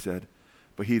Son, he said,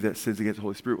 but he that sins against the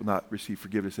Holy Spirit will not receive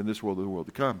forgiveness in this world or the world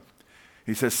to come.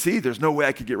 He says, see, there's no way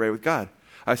I could get right with God.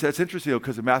 I said, it's interesting, though,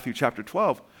 because in Matthew chapter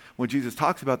 12, when Jesus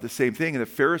talks about the same thing, and the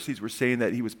Pharisees were saying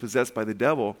that he was possessed by the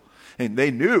devil, and they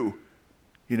knew,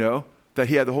 that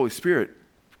he had the Holy Spirit.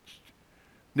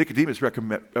 Nicodemus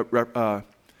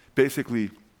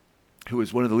basically, who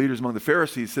was one of the leaders among the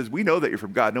Pharisees, says, we know that you're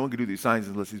from God. No one can do these signs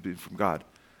unless he's been from God.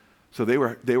 So they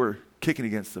were kicking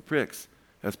against the pricks,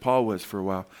 as Paul was for a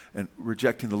while, and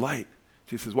rejecting the light.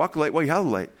 So he says, walk the light while you have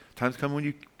the light. Times come so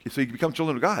you can become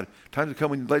children of God. Times come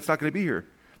when the light's not going to be here.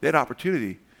 They had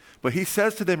opportunity. But he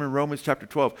says to them in Romans chapter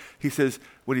 12,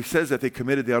 when he says that they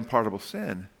committed the unpardonable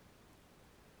sin,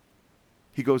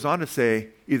 he goes on to say,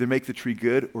 either make the tree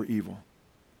good or evil.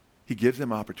 He gives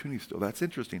them opportunity still. That's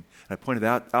interesting. And I pointed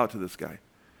out to this guy.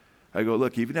 I go,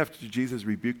 look, even after Jesus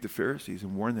rebuked the Pharisees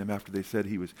and warned them after they said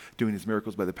he was doing his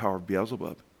miracles by the power of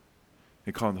Beelzebub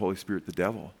and calling the Holy Spirit the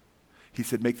devil, he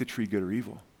said, make the tree good or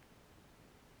evil.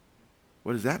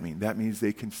 What does that mean? That means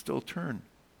they can still turn.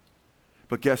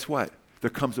 But guess what? There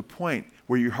comes a point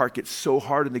where your heart gets so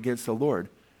hardened against the Lord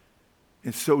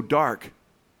and so dark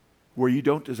where you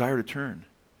don't desire to turn.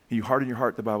 And you harden your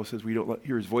heart, the Bible says, where you don't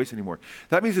hear his voice anymore.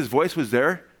 That means his voice was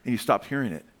there and you stopped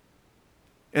hearing it.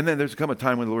 And then there's come a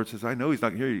time when the Lord says, I know he's not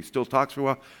going to hear you. He still talks for a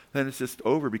while. Then it's just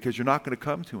over because you're not going to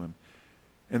come to him.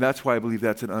 And that's why I believe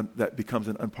that becomes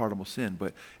an unpardonable sin.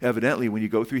 But evidently, when you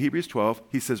go through Hebrews 12,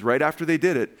 he says right after they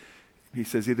did it, he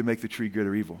says either make the tree good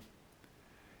or evil.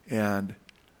 And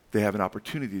they have an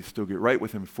opportunity to still get right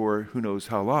with him for who knows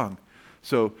how long.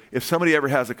 So if somebody ever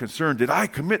has a concern, did I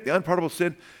commit the unpardonable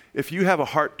sin? If you have a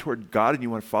heart toward God and you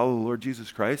want to follow the Lord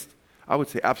Jesus Christ, I would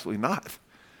say absolutely not.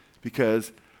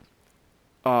 Because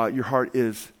your heart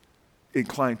is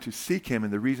inclined to seek him,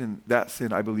 and the reason that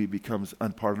sin, I believe, becomes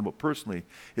unpardonable personally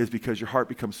is because your heart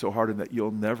becomes so hardened that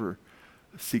you'll never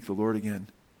seek the Lord again.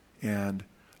 And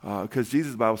because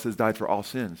Jesus, the Bible says, died for all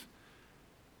sins,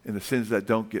 and the sins that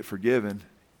don't get forgiven.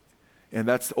 And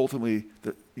that's ultimately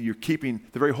you're keeping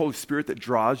the very Holy Spirit that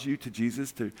draws you to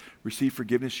Jesus to receive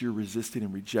forgiveness, you're resisting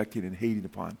and rejecting and hating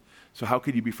upon. So how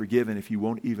could you be forgiven if you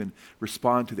won't even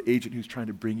respond to the agent who's trying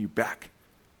to bring you back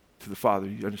to the Father?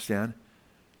 You understand?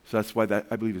 So that's why that,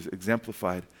 I believe, is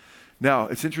exemplified. Now,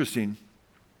 it's interesting.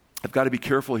 I've got to be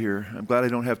careful here. I'm glad I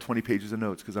don't have 20 pages of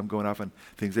notes because I'm going off on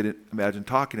things I didn't imagine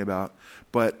talking about.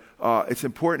 But it's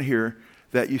important here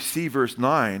that you see verse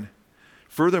 9.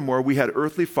 Furthermore, we had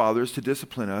earthly fathers to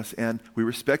discipline us, and we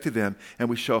respected them, and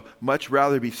we shall much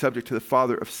rather be subject to the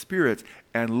Father of spirits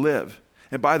and live.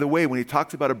 And by the way, when he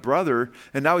talks about a brother,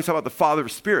 and now he's talking about the Father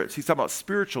of spirits, he's talking about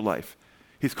spiritual life.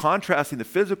 He's contrasting the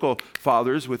physical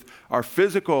fathers with our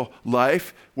physical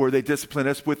life, where they discipline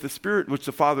us, with the Spirit, which is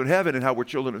the Father in heaven, and how we're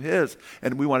children of his,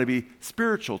 and we want to be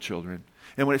spiritual children.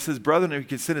 And when it says, brethren, who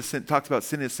can sin is sin, talks about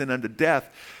sin is sin unto death,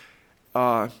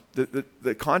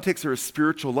 the context there is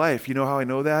spiritual life. You know how I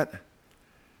know that?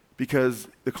 Because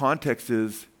the context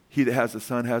is, he that has the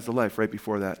Son has the life, right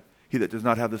before that. He that does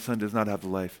not have the Son does not have the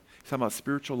life. He's talking about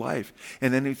spiritual life.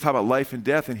 And then he's talking about life and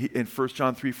death. And in 1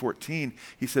 John 3:14,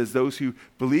 he says those who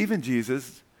believe in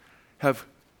Jesus have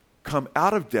come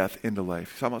out of death into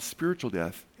life. He's talking about spiritual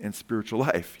death and spiritual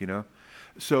life, you know.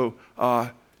 So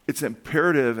it's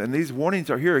imperative, and these warnings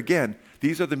are here again.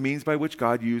 These are the means by which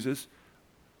God uses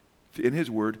in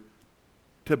his word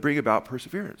to bring about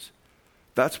perseverance.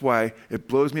 That's why it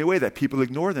blows me away that people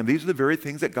ignore them. These are the very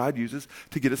things that God uses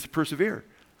to get us to persevere.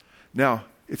 Now,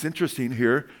 it's interesting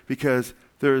here because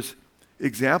there's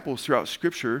examples throughout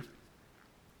Scripture.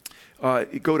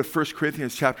 You go to 1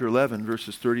 Corinthians chapter 11,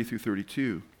 verses 30 through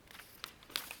 32.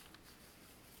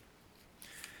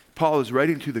 Paul is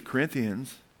writing to the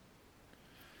Corinthians,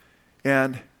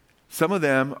 and some of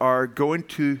them are going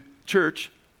to church,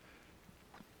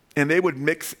 and they would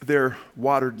mix their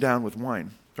water down with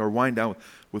wine, or wine down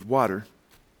with water.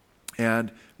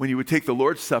 And when you would take the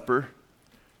Lord's Supper,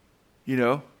 you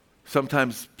know,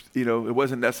 sometimes, you know, it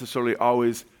wasn't necessarily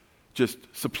always just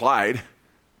supplied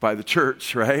by the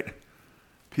church, right?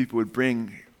 People would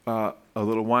bring a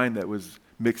little wine that was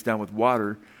mixed down with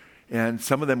water, and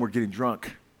some of them were getting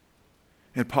drunk.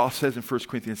 And Paul says in 1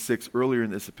 Corinthians 6, earlier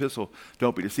in this epistle,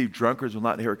 don't be deceived, drunkards will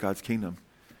not inherit God's kingdom.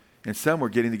 And some were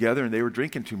getting together and they were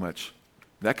drinking too much.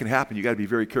 That can happen. You got to be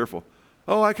very careful.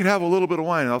 Oh, I can have a little bit of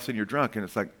wine, and all of a sudden you're drunk. And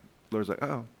it's like, the Lord's like,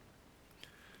 oh,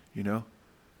 you know.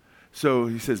 So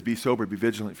he says, be sober, be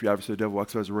vigilant, for your adversary the devil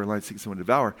walks about as a roaring lion seeking someone to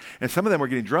devour. And some of them were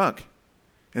getting drunk.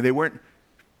 And they weren't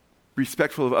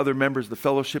respectful of other members of the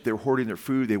fellowship. They were hoarding their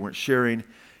food. They weren't sharing.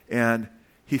 And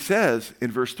he says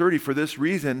in verse 30, for this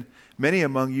reason, many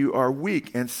among you are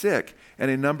weak and sick,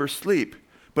 and a number sleep.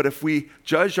 But if we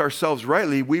judged ourselves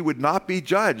rightly, we would not be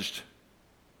judged.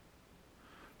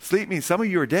 Sleep means some of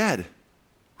you are dead.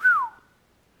 Whew.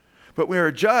 But when we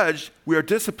are judged, we are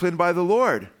disciplined by the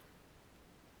Lord.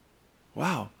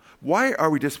 Wow. Why are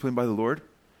we disciplined by the Lord?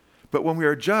 But when we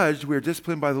are judged, we are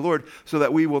disciplined by the Lord so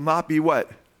that we will not be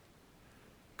what?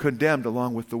 Condemned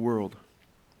along with the world.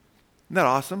 Isn't that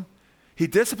awesome? He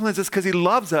disciplines us because he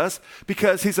loves us,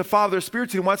 because he's a Father of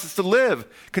spirits and he wants us to live,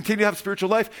 continue to have spiritual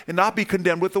life, and not be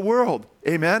condemned with the world.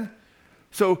 Amen?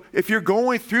 So if you're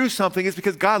going through something, it's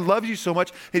because God loves you so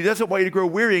much, and he doesn't want you to grow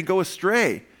weary and go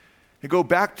astray and go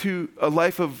back to a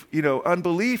life of,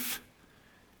 unbelief,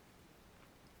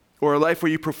 or a life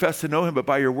where you profess to know him, but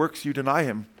by your works you deny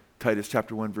him. Titus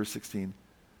chapter 1, verse 16.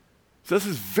 So this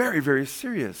is very, very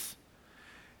serious.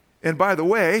 And by the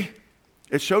way,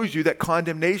 it shows you that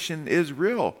condemnation is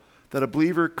real, that a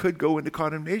believer could go into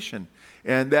condemnation,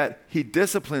 and that he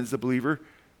disciplines the believer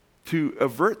to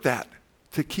avert that,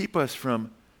 to keep us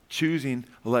from choosing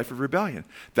a life of rebellion.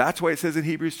 That's why it says in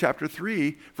Hebrews chapter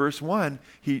 3, verse 1,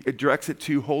 he directs it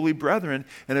to holy brethren,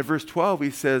 and in verse 12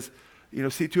 he says,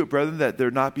 see to it, brethren, that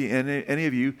there not be in any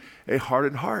of you a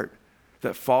hardened heart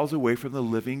that falls away from the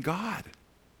living God.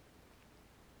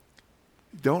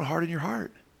 Don't harden your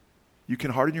heart. You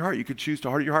can harden your heart. You can choose to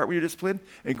harden your heart when you're disciplined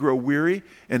and grow weary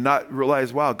and not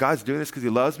realize, wow, God's doing this because he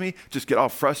loves me. Just get all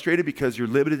frustrated because you're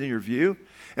limited in your view.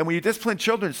 And when you discipline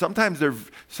children, sometimes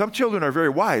some children are very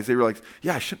wise. They realize,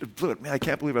 yeah, I shouldn't have blew it. Man, I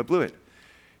can't believe I blew it.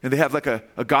 And they have like a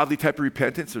godly type of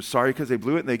repentance. They're sorry because they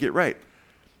blew it and they get right.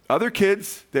 Other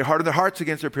kids, they harden their hearts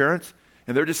against their parents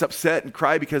and they're just upset and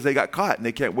cry because they got caught and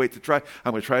they can't wait to try.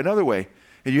 I'm going to try another way.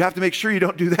 And you have to make sure you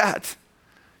don't do that.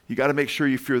 You got to make sure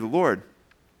you fear the Lord.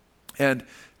 And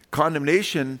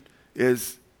condemnation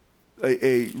is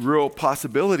a real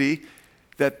possibility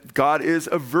that God is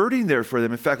averting there for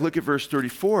them. In fact, look at verse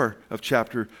 34 of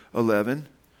chapter 11.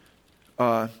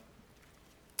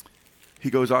 He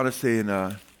goes on to say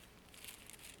in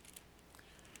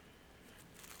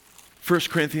 1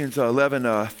 Corinthians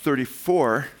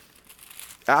 11:34,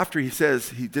 after he says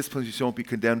he disciplines you so you won't be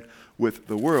condemned with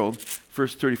the world,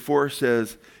 verse 34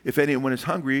 says, if anyone is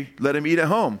hungry, let him eat at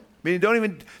home. Meaning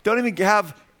don't even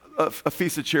have a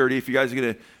feast of charity if you guys are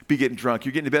going to be getting drunk.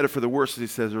 You're getting better for the worse, as he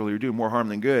says earlier, doing more harm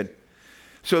than good.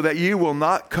 So that you will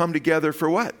not come together for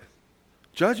what?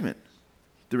 Judgment.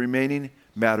 The remaining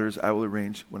matters I will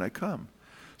arrange when I come.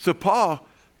 So Paul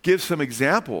gives some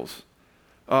examples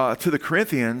to the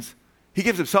Corinthians. He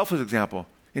gives himself as an example.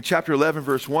 In chapter 11,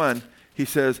 verse 1, he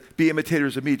says, be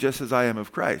imitators of me just as I am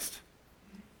of Christ.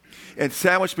 And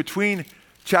sandwiched between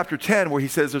chapter 10, where he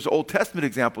says there's Old Testament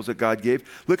examples that God gave,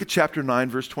 look at chapter 9,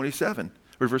 verse 27,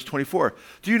 or verse 24.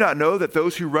 Do you not know that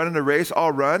those who run in a race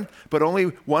all run, but only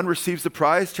one receives the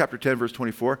prize? Chapter 10, verse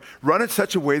 24. Run in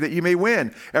such a way that you may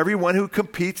win. Everyone who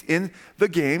competes in the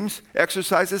games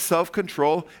exercises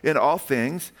self-control in all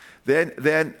things. They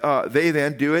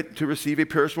then do it to receive a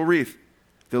perishable wreath.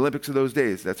 The Olympics of those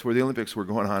days. That's where the Olympics were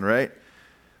going on, right?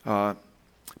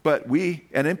 But we,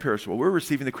 and imperishable, we're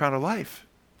receiving the crown of life.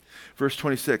 Verse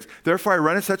 26, therefore I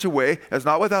run in such a way as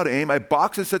not without aim. I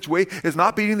box in such a way as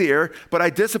not beating the air, but I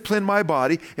discipline my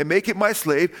body and make it my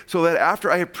slave so that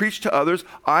after I have preached to others,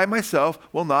 I myself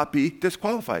will not be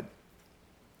disqualified.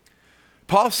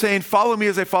 Paul's saying, follow me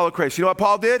as I follow Christ. You know what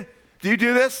Paul did? Do you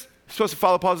do this? You're supposed to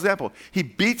follow Paul's example. He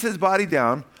beats his body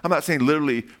down. I'm not saying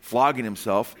literally flogging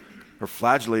himself or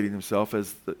flagellating himself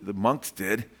as the monks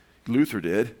did, Luther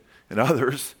did, and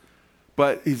others.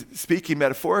 But he's speaking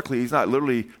metaphorically. He's not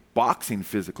literally boxing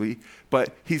physically,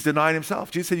 but he's denying himself.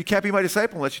 Jesus said, you can't be my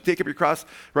disciple unless you take up your cross,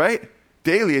 right?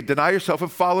 Daily, and deny yourself and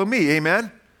follow me.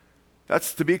 Amen?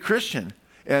 That's to be a Christian.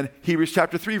 And Hebrews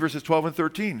chapter 3, verses 12 and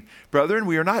 13. Brethren,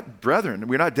 we are not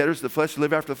debtors to the flesh to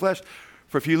live after the flesh.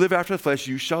 For if you live after the flesh,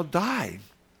 you shall die.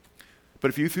 But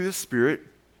if you through the Spirit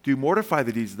do mortify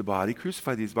the deeds of the body,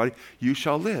 crucify the deeds of the body, you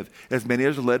shall live. As many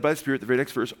as are led by the Spirit, the very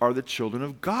next verse, are the children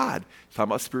of God. It's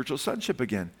talking about spiritual sonship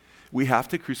again. We have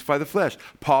to crucify the flesh.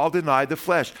 Paul denied the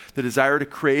flesh, the desire to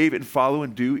crave and follow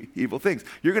and do evil things.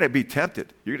 You're going to be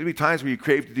tempted. You're going to be times where you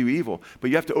crave to do evil, but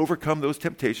you have to overcome those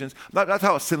temptations. I'm not talking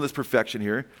about sinless perfection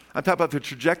here. I'm talking about the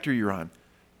trajectory you're on.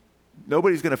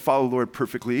 Nobody's going to follow the Lord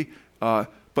perfectly,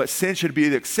 but sin should be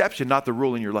the exception, not the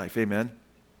rule in your life. Amen?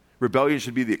 Rebellion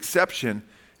should be the exception,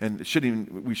 and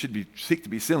we should seek to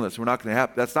be sinless.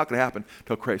 That's not going to happen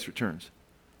until Christ returns.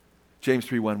 James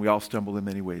 3:1, we all stumble in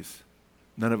many ways.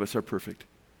 None of us are perfect.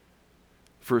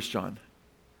 1 John,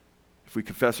 if we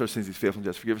confess our sins, he's faithful and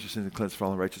just, forgive us our sins and cleanse us from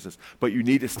all unrighteousness. But you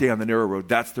need to stay on the narrow road.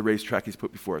 That's the racetrack he's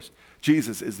put before us.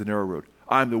 Jesus is the narrow road.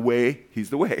 I'm the way, he's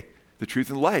the way, the truth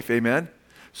and the life. Amen?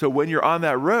 So when you're on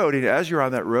that road, and as you're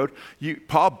on that road,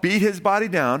 Paul beat his body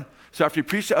down, so after he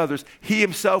preached to others, he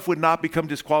himself would not become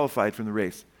disqualified from the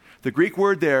race. The Greek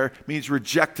word there means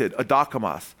rejected,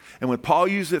 adokamos. And when Paul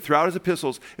uses it throughout his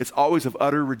epistles, it's always of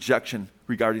utter rejection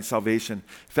regarding salvation.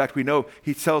 In fact, we know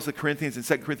he tells the Corinthians in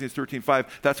 2 Corinthians 13:5,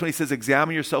 that's when he says,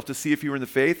 examine yourself to see if you are in the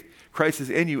faith. Christ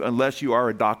is in you unless you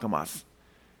are adokamos. It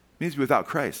means without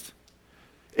Christ.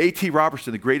 A.T.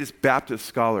 Robertson, the greatest Baptist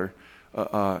scholar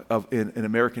in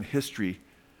American history,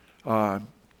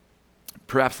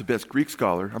 perhaps the best Greek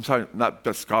scholar. I'm sorry, not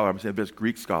best scholar, I'm saying best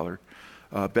Greek scholar.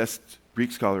 Best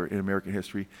Greek scholar in American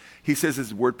history. He says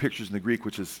his word pictures in the Greek,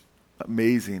 which is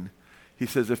amazing. He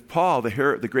says if Paul,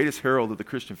 the greatest herald of the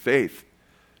Christian faith,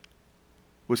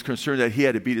 was concerned that he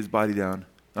had to beat his body down,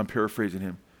 I'm paraphrasing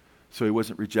him, so he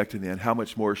wasn't rejected in the end, how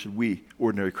much more should we,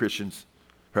 ordinary Christians,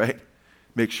 right,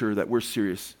 make sure that we're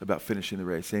serious about finishing the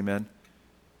race. Amen?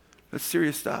 That's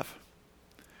serious stuff.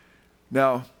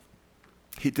 Now,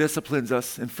 he disciplines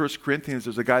us. In 1 Corinthians,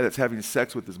 there's a guy that's having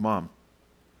sex with his mom.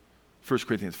 1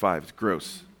 Corinthians 5, it's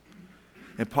gross.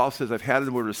 And Paul says, I've handed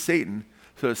him over to Satan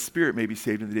so that his spirit may be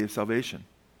saved in the day of salvation.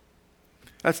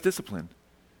 That's discipline.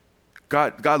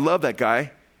 God loved that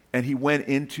guy, and he went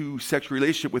into sexual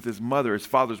relationship with his mother, his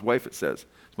father's wife, it says.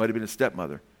 It might have been his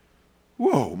stepmother.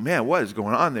 Whoa, man, what is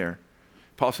going on there?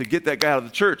 Paul said, get that guy out of the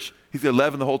church. He's going to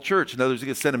leaven the whole church. In other words, he's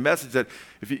going to send a message that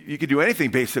if you can do anything,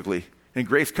 basically. And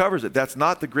grace covers it. That's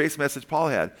not the grace message Paul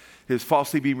had. It was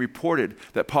falsely being reported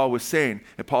that Paul was saying.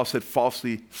 And Paul said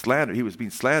falsely slandered. He was being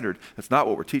slandered. That's not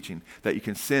what we're teaching. That you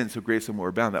can sin so grace will more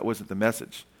abound. That wasn't the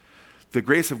message. The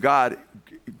grace of God,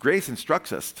 grace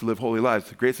instructs us to live holy lives.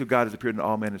 The grace of God has appeared in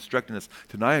all men, instructing us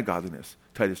to deny ungodliness.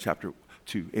 Titus chapter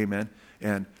 2, amen.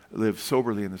 And live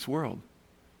soberly in this world.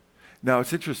 Now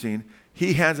it's interesting.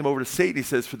 He hands him over to Satan. He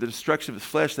says, for the destruction of his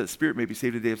flesh, that his spirit may be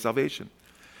saved in the day of salvation.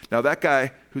 Now that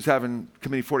guy who's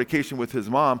committing fornication with his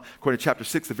mom, according to chapter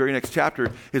 6, the very next chapter,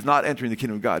 is not entering the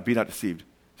kingdom of God. Be not deceived.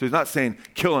 So he's not saying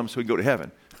kill him so he can go to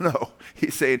heaven. No.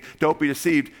 He's saying, don't be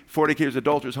deceived. Fornicators,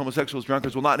 adulterers, homosexuals,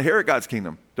 drunkards will not inherit God's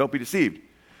kingdom. Don't be deceived.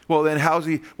 Well, then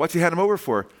what's he had him over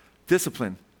for?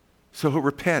 Discipline. So he'll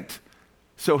repent.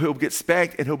 So he'll get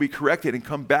spanked and he'll be corrected and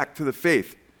come back to the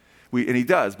faith. And he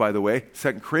does, by the way.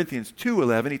 2 Corinthians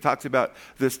 2:11, he talks about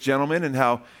this gentleman and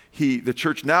how the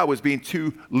church now was being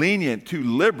too lenient, too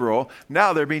liberal.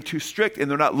 Now they're being too strict and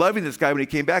they're not loving this guy. When he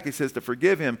came back, he says to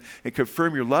forgive him and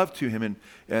confirm your love to him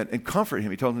and comfort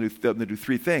him. He told them to do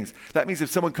 3 things. That means if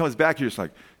someone comes back, you're just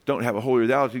like, don't have a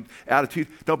holier attitude.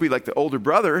 Don't be like the older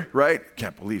brother, right?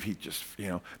 Can't believe he just,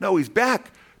 No, he's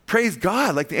back. Praise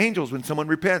God, like the angels when someone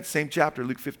repents. Same chapter,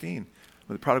 Luke 15,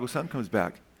 when the prodigal son comes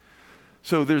back.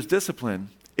 So there's discipline.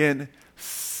 In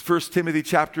 1 Timothy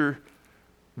chapter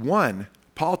 1,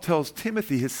 Paul tells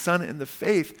Timothy, his son in the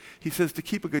faith, he says to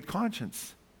keep a good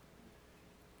conscience.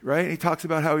 Right? And he talks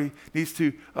about how he needs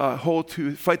to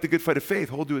fight the good fight of faith,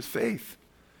 hold to his faith.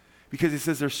 Because he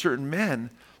says there's certain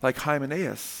men like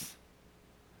Hymenaeus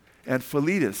and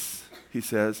Philetus, he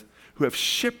says, who have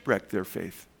shipwrecked their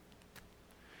faith.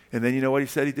 And then you know what he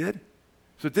said he did?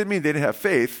 So it didn't mean they didn't have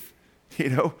faith.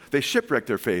 They shipwrecked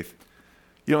their faith.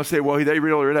 You don't say, well, they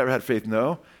really never had faith.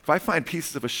 No. If I find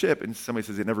pieces of a ship and somebody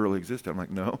says it never really existed, I'm like,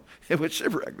 no, it was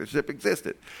shipwrecked. The ship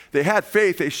existed. They had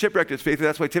faith. They shipwrecked his faith. And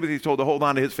that's why Timothy's told to hold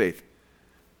on to his faith.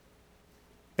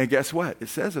 And guess what? It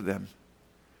says of them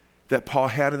that Paul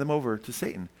handed them over to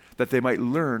Satan, that they might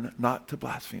learn not to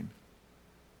blaspheme.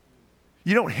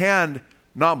 You don't hand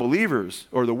non-believers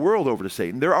or the world over to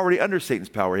Satan. They're already under Satan's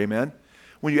power, amen?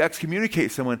 When you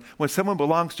excommunicate someone, when someone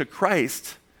belongs to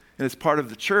Christ and is part of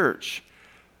the church,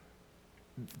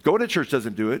 going to church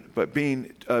doesn't do it, but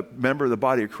being a member of the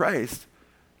body of Christ,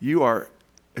 it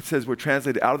says we're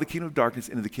translated out of the kingdom of darkness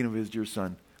into the kingdom of his dear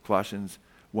son, Colossians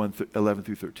 1:11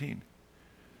 through 13.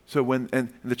 So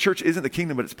and the church isn't the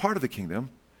kingdom, but it's part of the kingdom.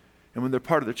 And when they're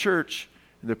part of the church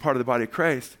and they're part of the body of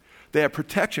Christ, they have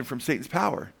protection from Satan's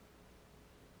power.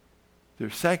 They're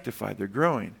sanctified, they're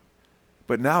growing.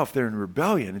 But now if they're in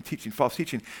rebellion and teaching false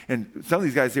teaching, and some of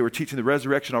these guys, they were teaching the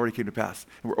resurrection already came to pass,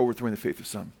 and were overthrowing the faith of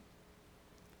some.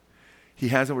 He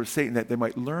hands over to Satan that they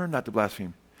might learn not to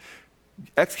blaspheme.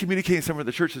 Excommunicating someone from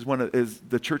the church is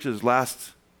the church's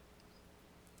last,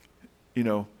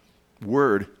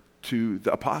 word to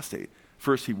the apostate.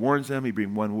 First, he warns them. He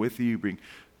brings one with you,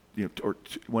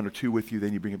 one or two with you.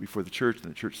 Then you bring it before the church, and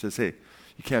the church says, "Hey,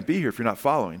 you can't be here if you're not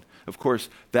following." Of course,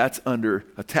 that's under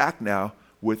attack now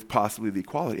with possibly the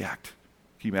Equality Act.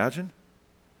 Can you imagine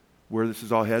where this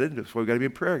is all headed? That's why we've got to be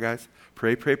in prayer, guys.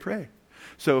 Pray, pray, pray.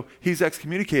 So he's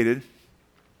excommunicated,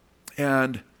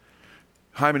 and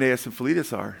Hymenaeus and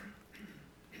Philetus are.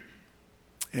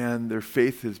 And their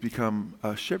faith has become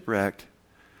shipwrecked,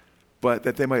 but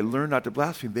that they might learn not to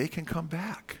blaspheme, they can come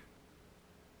back.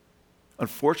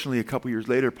 Unfortunately, a couple years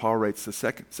later, Paul writes the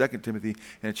second Timothy,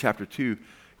 and in chapter 2,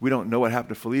 we don't know what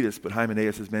happened to Philetus, but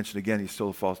Hymenaeus is mentioned again. He's still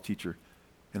a false teacher.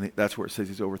 And that's where it says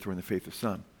he's overthrowing the faith of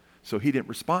some. So he didn't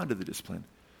respond to the discipline,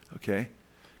 okay?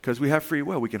 Because we have free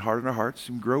will. We can harden our hearts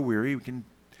and grow weary.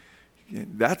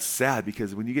 That's sad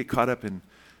because when you get caught up in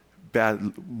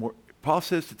Paul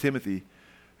says to Timothy,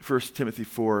 1 Timothy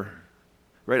 4,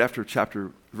 right after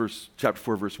chapter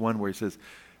 4, verse 1, where he says,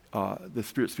 the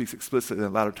Spirit speaks explicitly, and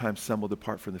in latter times some will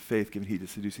depart from the faith, giving heed to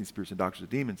seducing spirits and doctrines of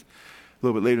demons. A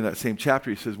little bit later in that same chapter,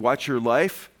 he says, watch your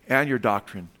life and your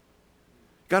doctrine.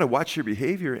 Got to watch your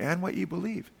behavior and what you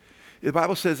believe. The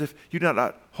Bible says if you do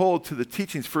not hold to the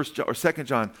teachings, 1 or 2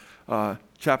 John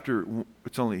chapter,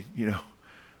 it's only,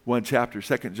 one chapter,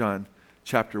 2 John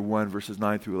chapter 1, verses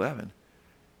 9 through 11,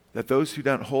 that those who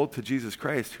don't hold to Jesus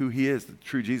Christ, who he is, the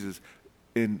true Jesus,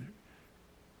 in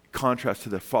contrast to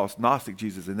the false Gnostic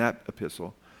Jesus in that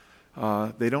epistle,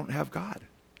 they don't have God,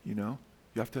 You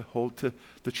have to hold to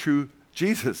the true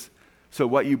Jesus. So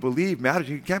what you believe matters.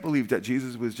 You can't believe that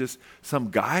Jesus was just some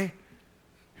guy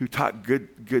who taught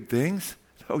good things.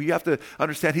 No, you have to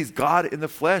understand he's God in the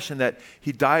flesh and that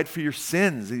he died for your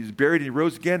sins. And he was buried and he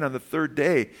rose again on the third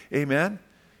day. Amen?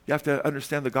 You have to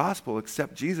understand the gospel,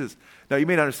 accept Jesus. Now, you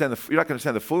may not understand you're not going to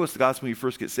understand the fullness of the gospel when you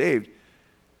first get saved.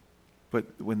 But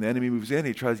when the enemy moves in,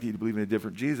 he tries to get you to believe in a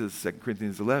different Jesus, 2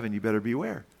 Corinthians 11, you better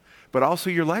beware. But also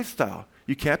your lifestyle.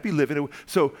 You can't be living.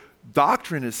 So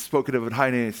doctrine is spoken of in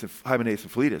Hymenaeus and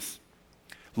Philetus.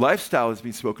 Lifestyle is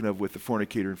being spoken of with the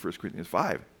fornicator in 1 Corinthians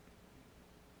 5.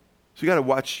 So you got to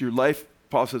watch your life.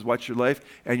 Paul says, watch your life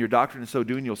and your doctrine. In so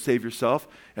doing, you'll save yourself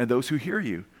and those who hear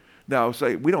you. Now, it's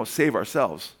like we don't save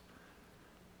ourselves.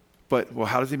 But,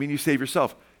 how does he mean you save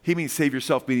yourself? He means save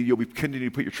yourself, meaning you'll continue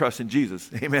to put your trust in Jesus.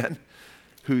 Amen?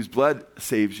 Whose blood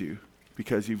saves you.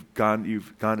 because you've gone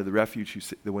to the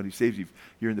refuge, the one who saves you.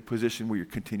 You're in the position where you're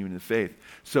continuing in the faith.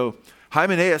 So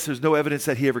Hymenaeus, there's no evidence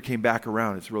that he ever came back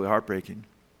around. It's really heartbreaking.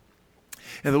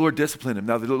 And the Lord disciplined him.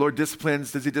 Now, the Lord does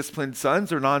he discipline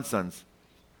sons or non-sons?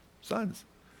 Sons.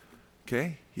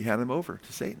 Okay? He handed them over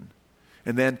to Satan.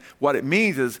 And then what it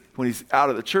means is when he's out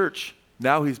of the church,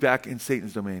 now he's back in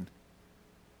Satan's domain.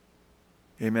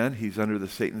 Amen? He's under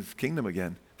Satan's kingdom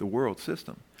again, the world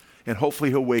system. And hopefully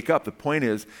he'll wake up. The point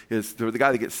is the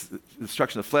guy that gets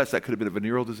destruction of the flesh, that could have been a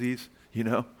venereal disease,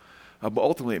 But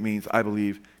ultimately it means, I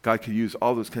believe, God could use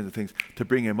all those kinds of things to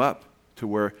bring him up to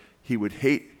where he would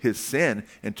hate his sin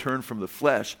and turn from the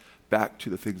flesh back to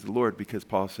the things of the Lord, because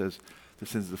Paul says the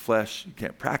sins of the flesh, you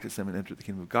can't practice them and enter the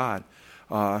kingdom of God.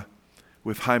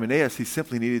 With Hymenaeus, he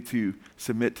simply needed to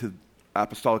submit to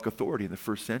apostolic authority in the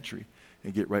first century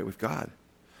and get right with God.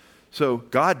 So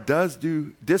God does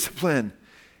do discipline.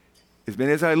 As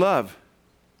many as I love.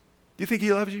 Do you think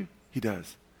he loves you? He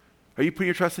does. Are you putting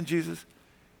your trust in Jesus?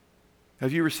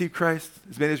 Have you received Christ?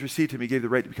 As many as received him, he gave the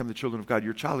right to become the children of God.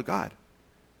 You're a child of God.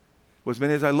 Well, as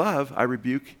many as I love, I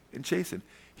rebuke and chasten.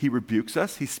 He rebukes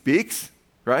us. He speaks,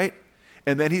 right?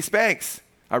 And then he spanks.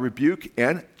 I rebuke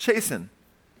and chasten.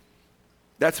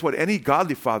 That's what any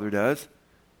godly father does.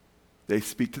 They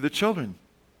speak to the children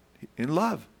in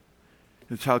love. If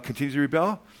the child continues to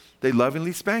rebel, they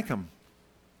lovingly spank him.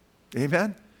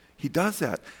 Amen? He does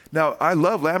that. Now, I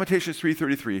love Lamentations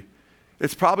 3:33.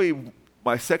 It's probably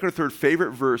my second or third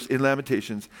favorite verse in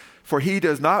Lamentations. For he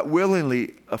does not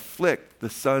willingly afflict the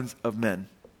sons of men.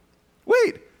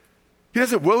 Wait. He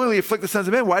doesn't willingly afflict the sons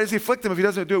of men. Why does he afflict them if he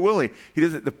doesn't do it willingly? He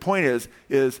doesn't. The point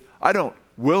is I don't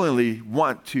willingly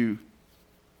want to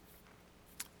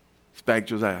spank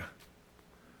Josiah.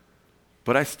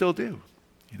 But I still do,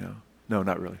 No,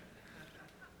 not really.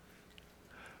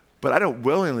 But I don't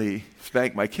willingly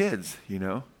spank my kids,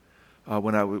 when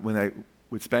I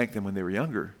would spank them when they were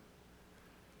younger.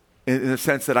 In the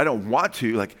sense that I don't want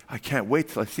to, like, I can't wait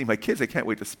till I see my kids. I can't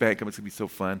wait to spank them. It's going to be so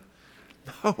fun.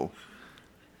 No.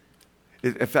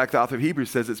 In fact, the author of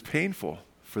Hebrews says it's painful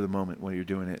for the moment when you're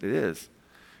doing it. It is.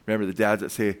 Remember the dads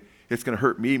that say, it's going to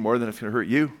hurt me more than it's going to hurt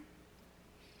you?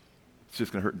 It's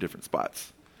just going to hurt in different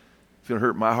spots. It's going to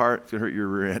hurt my heart. It's going to hurt your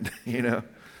rear end,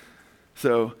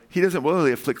 So he doesn't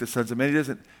willingly afflict the sons of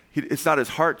men. It's not his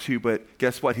heart to, but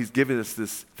guess what? He's given us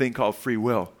this thing called free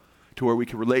will to where we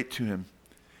can relate to him.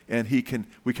 And we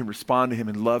can respond to him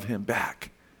and love him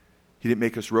back. He didn't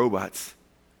make us robots.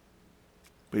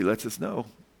 But he lets us know,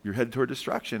 you're headed toward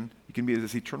destruction. You can be in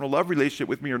this eternal love relationship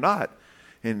with me or not.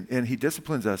 And he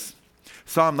disciplines us.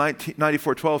 Psalm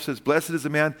 94:12 says, blessed is the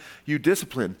man you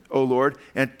discipline, O Lord,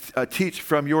 and teach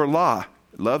from your law.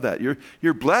 I love that.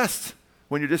 You're blessed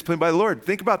when you're disciplined by the Lord.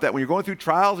 Think about that. When you're going through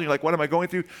trials and you're like, what am I going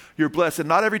through? You're blessed. And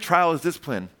not every trial is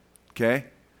discipline, okay?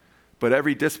 But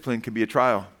every discipline can be a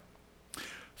trial.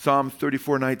 Psalm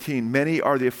 34:19, many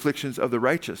are the afflictions of the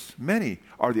righteous. Many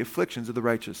are the afflictions of the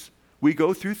righteous. We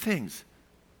go through things.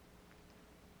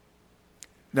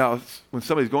 Now, when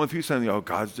somebody's going through something,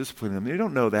 God's disciplining them. They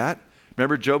don't know that.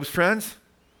 Remember Job's friends?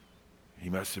 He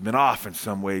must have been off in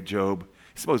some way, Job.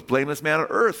 He's the most blameless man on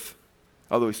earth.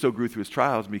 Although he still grew through his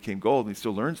trials and became gold and he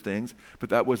still learns things, but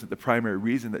that wasn't the primary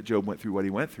reason that Job went through what he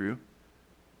went through.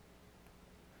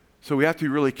 So we have to be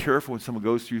really careful when someone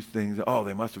goes through things,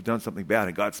 they must have done something bad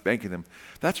and God's spanking them.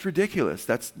 That's ridiculous.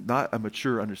 That's not a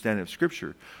mature understanding of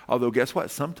Scripture. Although guess what?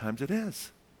 Sometimes it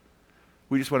is.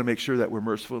 We just want to make sure that we're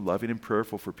merciful, loving, and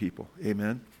prayerful for people.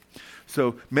 Amen?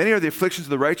 So many are the afflictions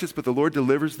of the righteous, but the Lord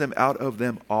delivers them out of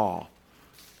them all.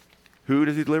 Who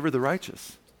does he deliver? The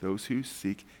righteous. Those who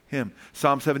seek him.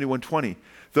 Psalm 71:20.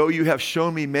 Though you have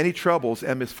shown me many troubles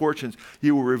and misfortunes,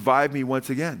 you will revive me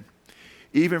once again.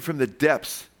 Even from the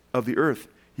depths of the earth,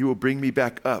 you will bring me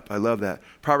back up. I love that.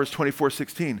 Proverbs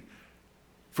 24:16.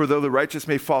 For though the righteous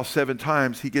may fall 7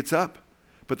 times, he gets up,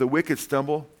 but the wicked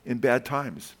stumble in bad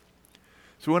times.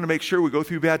 So we want to make sure we go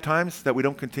through bad times that we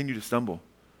don't continue to stumble.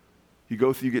 You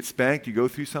get spanked, you go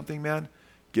through something, man,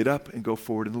 get up and go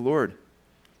forward in the Lord.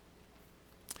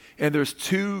 And there's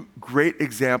 2 great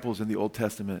examples in the Old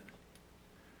Testament,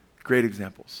 great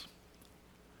examples,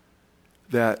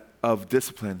 that of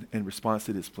discipline and response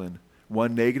to discipline.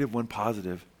 One negative, one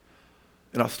positive.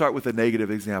 And I'll start with a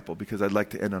negative example because I'd like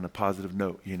to end on a positive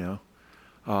note,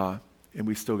 And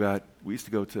we used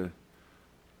to go to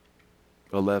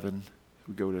 11.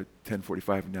 We go to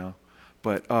 10:45 now.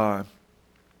 But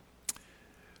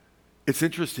it's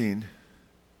interesting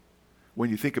when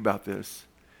you think about this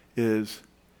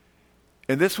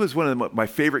and this was one of my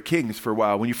favorite kings for a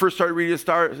while. When you first started reading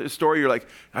his story, you're like,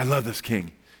 I love this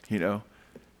king,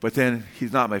 But then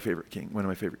he's not my favorite king, one of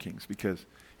my favorite kings, because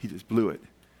he just blew it.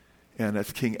 And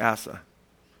that's King Asa,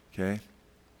 okay?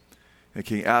 And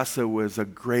King Asa was a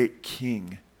great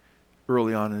king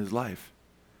early on in his life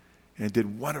and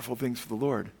did wonderful things for the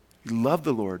Lord. He loved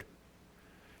the Lord.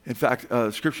 In fact,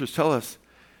 scriptures tell us,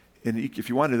 and if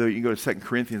you want to, though, you can go to 2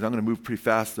 Corinthians. I'm going to move pretty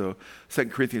fast, though. 2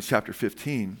 Corinthians chapter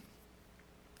 15.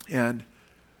 And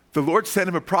the Lord sent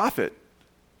him a prophet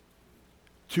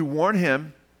to warn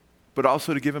him, but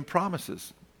also to give him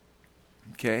promises.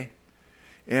 Okay?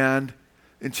 And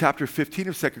in chapter 15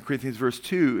 of 2 Corinthians, verse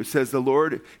 2, it says,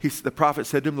 the prophet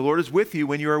said to him, the Lord is with you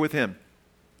when you are with him.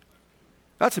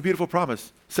 That's a beautiful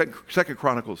promise. Second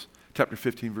Chronicles, chapter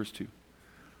 15, verse 2.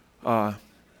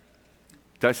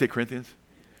 Did I say Corinthians?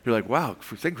 You're like, wow,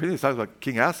 for 2 Corinthians, talks about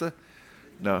King Asa?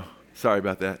 No, sorry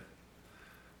about that.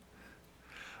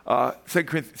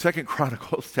 Second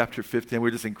Chronicles, chapter 15.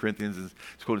 We're just in Corinthians.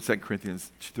 It's quoted 2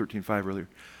 Corinthians 13:5 earlier,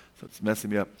 so it's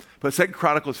messing me up. But 2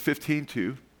 Chronicles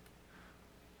 15:2.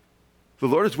 The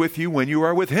Lord is with you when you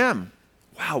are with him.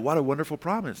 Wow, what a wonderful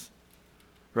promise,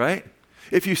 right?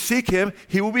 If you seek him,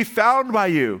 he will be found by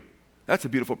you. That's a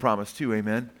beautiful promise too,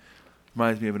 amen?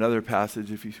 Reminds me of another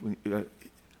passage.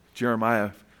 Jeremiah,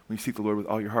 when you seek the Lord with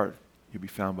all your heart, he'll be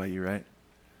found by you, right?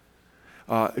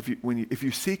 If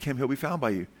you seek him, he'll be found by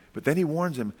you. But then he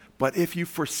warns him, but if you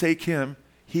forsake him,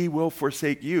 he will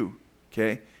forsake you,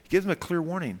 okay? He gives him a clear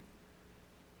warning,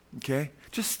 okay?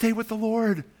 Just stay with the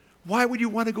Lord. Why would you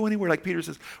want to go anywhere? Like Peter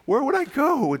says, where would I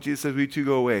go? When Jesus says, we too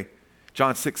go away.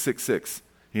 John 6:6,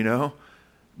 you know?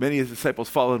 Many of his disciples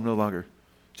followed him no longer.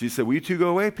 Jesus said, will you too go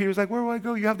away? Peter's like, where will I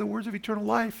go? You have the words of eternal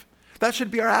life. That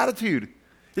should be our attitude.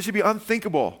 It should be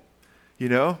unthinkable, you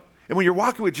know? And when you're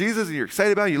walking with Jesus and you're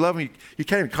excited about it, you love him, you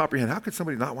can't even comprehend, how could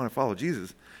somebody not want to follow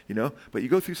Jesus, you know? But you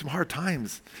go through some hard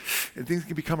times and things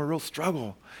can become a real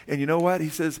struggle. And you know what? He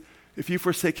says, if you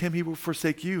forsake him, he will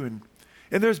forsake you. And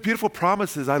there's beautiful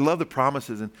promises. I love the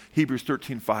promises in Hebrews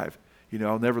 13:5. You know,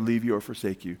 I'll never leave you or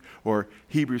forsake you. Or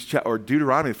or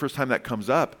Deuteronomy, the first time that comes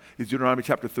up is Deuteronomy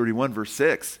chapter 31, verse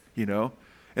 6, you know?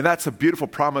 And that's a beautiful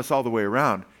promise all the way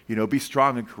around. You know, be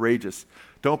strong and courageous.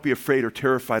 Don't be afraid or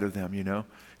terrified of them, you know?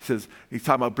 He's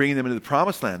talking about bringing them into the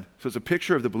promised land. So it's a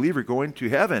picture of the believer going to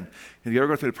heaven. And you ever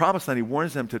go through the promised land, he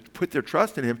warns them to put their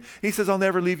trust in him. And he says, I'll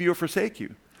never leave you or forsake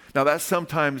you. Now that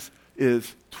sometimes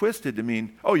is twisted to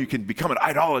mean, oh, you can become an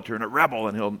idolater and a rebel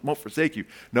and he won't forsake you.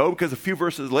 No, because a few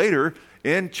verses later,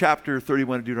 in chapter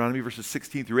 31 of Deuteronomy, verses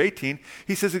 16 through 18,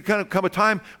 he says it's going to come a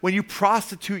time when you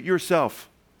prostitute yourself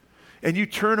and you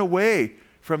turn away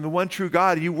from the one true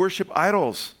God and you worship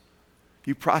idols.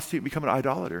 You prostitute and become an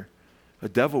idolater, a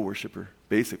devil worshiper,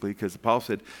 basically, because Paul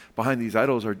said behind these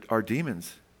idols are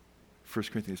demons, 1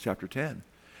 Corinthians chapter 10.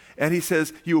 And he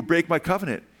says, you will break my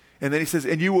covenant. And then he says,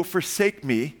 and you will forsake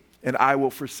me, and I will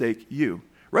forsake you.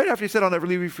 Right after he said, I'll never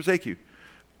leave you or forsake you.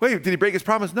 Wait, did he break his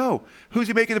promise? No. Who's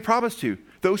he making the promise to?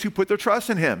 Those who put their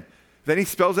trust in him. Then he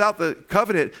spells out the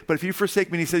covenant, but if you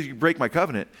forsake me, and he says you break my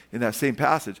covenant in that same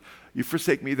passage, you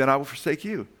forsake me, then I will forsake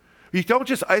you. You don't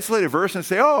just isolate a verse and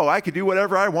say, oh, I can do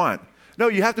whatever I want. No,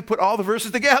 you have to put all the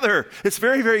verses together. It's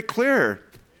very, very clear.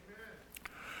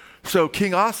 Amen. So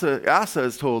King Asa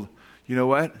is told, you know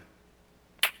what?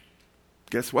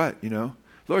 Guess what? You know,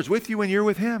 the Lord's with you when you're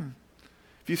with him.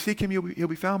 If you seek him, he'll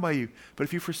be found by you. But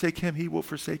if you forsake him, he will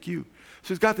forsake you. So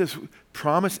he's got this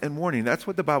promise and warning. That's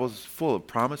what the Bible is full of,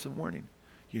 promise and warning,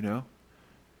 you know.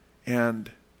 And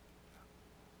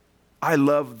I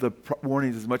love the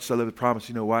warnings as much as I love the promise.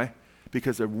 You know why?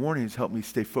 Because the warnings help me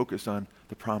stay focused on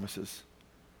the promises.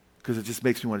 Because it just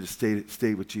makes me want to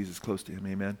stay with Jesus, close to him.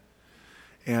 Amen.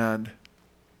 And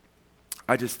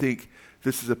I just think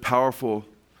this is a powerful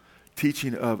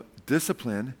teaching of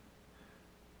discipline.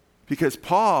 Because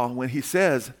Paul, when he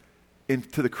says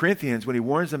to the Corinthians, when he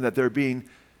warns them that they're being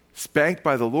spanked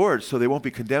by the Lord so they won't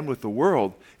be condemned with the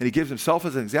world, and he gives himself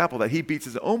as an example that he beats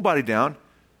his own body down.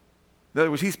 In other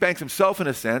words, he spanks himself in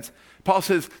a sense. Paul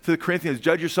says to the Corinthians,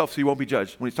 judge yourself so you won't be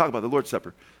judged. When he's talking about the Lord's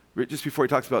Supper, just before he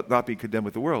talks about not being condemned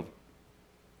with the world.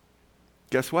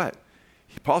 Guess what?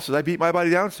 Paul says, I beat my body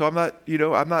down, so I'm not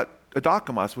a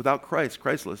dokimos without Christ,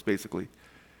 Christless, basically.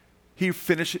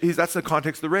 That's the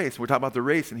context of the race. We're talking about the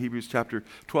race in Hebrews chapter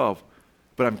 12.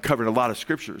 But I'm covering a lot of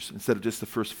scriptures instead of just the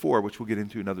first 4, which we'll get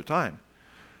into another time.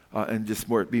 And just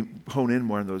hone in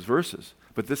more on those verses.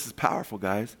 But this is powerful,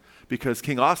 guys, because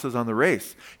King Asa's on the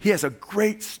race. He has a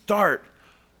great start.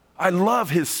 I love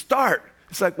his start.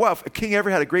 It's like, wow, if a king ever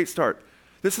had a great start.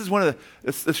 This is one of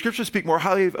the scriptures speak more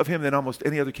highly of him than almost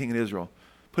any other king in Israel.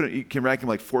 You can rank him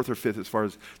like 4th or 5th as far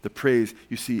as the praise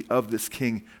you see of this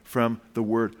king from the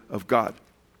word of God.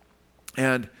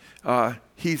 And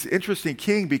he's an interesting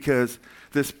king because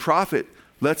this prophet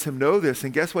lets him know this.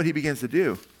 And guess what he begins to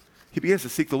do? He begins to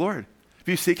seek the Lord. If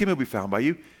you seek him, he'll be found by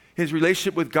you. His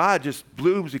relationship with God just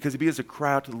blooms because he begins to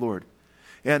cry out to the Lord.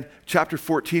 And chapter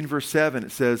 14, verse 7,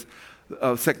 it says,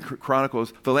 2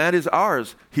 Chronicles, the land is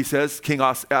ours, he says, King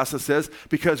Asa says,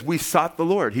 because we sought the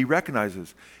Lord. He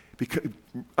recognizes.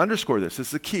 Underscore this. This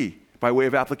is the key by way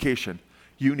of application.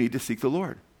 You need to seek the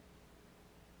Lord.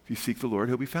 If you seek the Lord,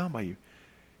 he'll be found by you.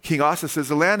 King Asa says,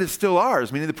 the land is still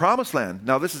ours, meaning the promised land.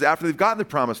 Now, this is after they've gotten the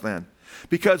promised land.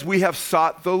 Because we have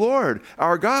sought the Lord,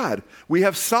 our God. We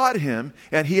have sought him,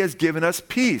 and he has given us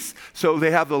peace. So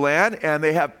they have the land, and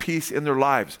they have peace in their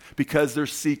lives because they're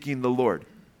seeking the Lord.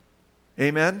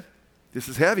 Amen? This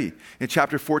is heavy. In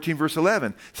chapter 14, verse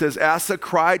 11, it says, Asa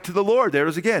cried to the Lord. There it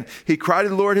is again. He cried to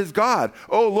the Lord his God.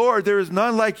 Oh, Lord, there is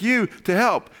none like you to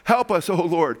help. Help us, O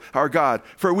Lord, our God.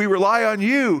 For we rely on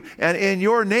you, and in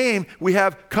your name we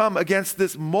have come against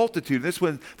this multitude. This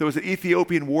one, there was an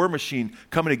Ethiopian war machine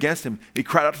coming against him. He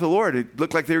cried out to the Lord. It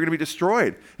looked like they were going to be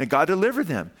destroyed, and God delivered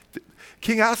them.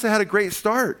 King Asa had a great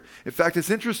start. In fact, it's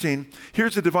interesting.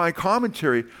 Here's a divine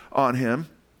commentary on him.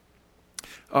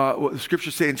 What the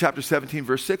scriptures say in chapter 17,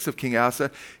 verse 6 of King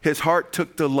Asa, his heart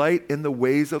took delight in the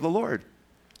ways of the Lord.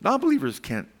 Non-believers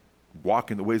can't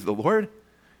walk in the ways of the Lord.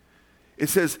 It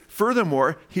says,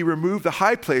 furthermore, he removed the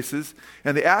high places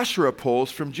and the Asherah poles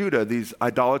from Judah, these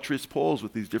idolatrous poles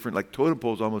with these different, like totem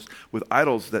poles almost, with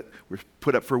idols that were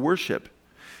put up for worship.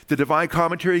 The divine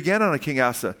commentary again on King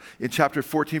Asa. In chapter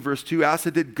 14, verse 2,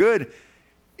 Asa did good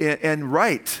and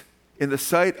right in the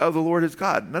sight of the Lord his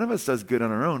God. None of us does good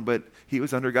on our own, but he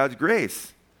was under God's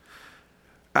grace.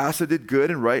 Asa did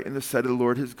good and right in the sight of the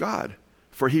Lord his God.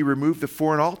 For he removed the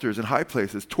foreign altars and high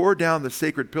places, tore down the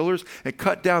sacred pillars, and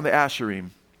cut down the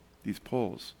Asherim, these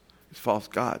poles, these false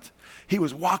gods. He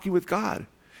was walking with God.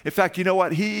 In fact, you know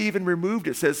what? He even removed,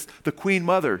 it says, the queen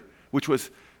mother, which was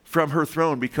from her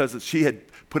throne because she had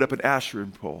put up an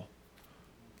Asherim pole.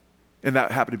 And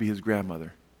that happened to be his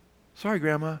grandmother. Sorry,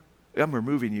 Grandma, I'm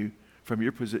removing you from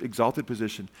your exalted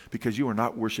position because you are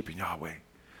not worshiping Yahweh.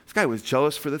 This guy was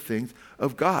jealous for the things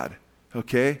of God.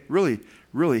 Okay? Really,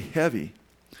 really heavy.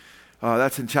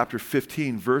 That's in chapter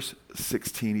 15, verse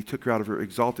 16. He took her out of her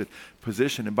exalted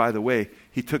position. And by the way,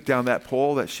 he took down that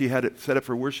pole that she had set up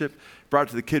for worship, brought it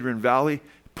to the Kidron Valley,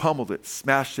 pummeled it,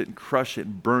 smashed it, and crushed it,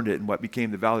 and burned it in what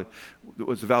became the valley. It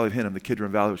was the Valley of Hinnom, the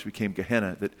Kidron Valley, which became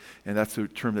Gehenna. And that's the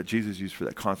term that Jesus used for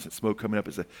that constant smoke coming up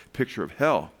as a picture of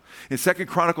hell. In 2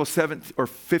 Chronicles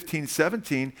 15,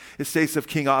 17, it states of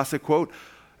King Asa, quote,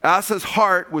 Asa's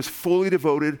heart was fully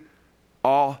devoted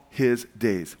all his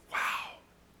days. Wow.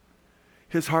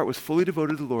 His heart was fully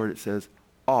devoted to the Lord, it says,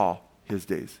 all his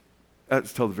days.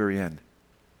 That's till the very end.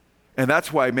 And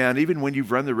that's why, man, even when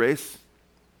you've run the race,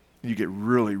 and you get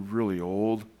really, really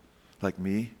old, like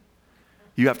me,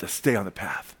 you have to stay on the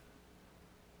path.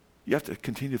 You have to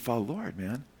continue to follow the Lord,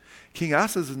 man. King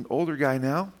Asa is an older guy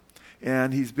now,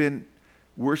 and he's been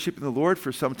worshiping the Lord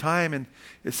for some time, and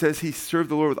it says he served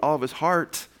the Lord with all of his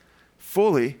heart,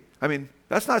 fully. I mean,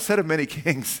 that's not said of many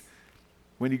kings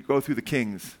when you go through the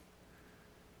kings.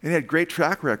 And he had a great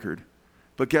track record.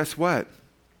 But guess what?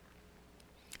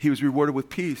 He was rewarded with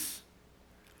peace.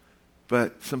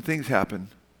 But some things happened.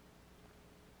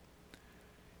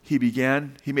 He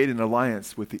made an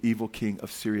alliance with the evil king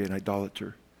of Syria, an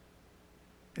idolater.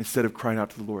 Instead of crying out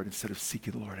to the Lord, instead of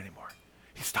seeking the Lord anymore.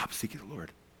 He stopped seeking the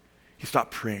Lord. He stopped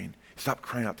praying. He stopped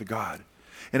crying out to God.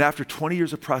 And after 20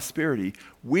 years of prosperity,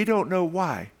 we don't know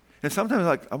why. And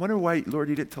sometimes I wonder why, Lord,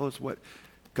 you didn't tell us what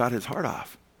got his heart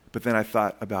off. But then I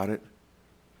thought about it,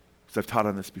 because I've taught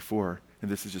on this before,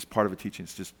 and this is just part of a teaching.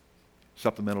 It's just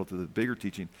supplemental to the bigger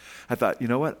teaching. I thought, you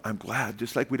know what? I'm glad.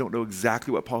 Just like we don't know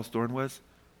exactly what Paul's thorn was,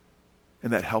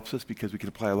 and that helps us because we can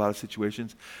apply a lot of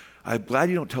situations. I'm glad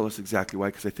you don't tell us exactly why,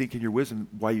 because I think in your wisdom,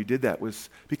 why you did that was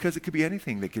because it could be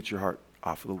anything that gets your heart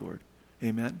off of the Lord.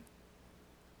 Amen?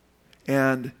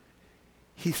 And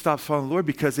he stops following the Lord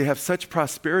because they have such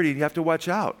prosperity, and you have to watch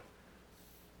out.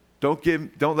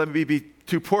 Don't let me be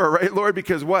too poor, right, Lord?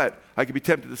 Because what? I could be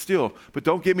tempted to steal. But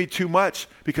don't give me too much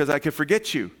because I could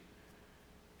forget you.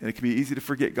 And it can be easy to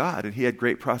forget God. And he had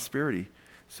great prosperity.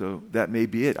 So that may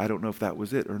be it. I don't know if that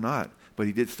was it or not. But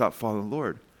he did stop following the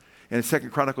Lord. And in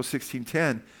 2 Chronicles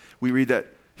 16:10, we read that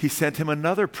he sent him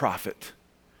another prophet.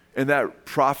 And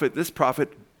this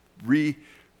prophet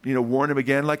warned him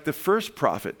again like the first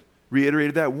prophet.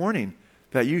 Reiterated that warning.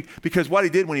 Because what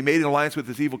he did when he made an alliance with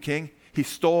this evil king, he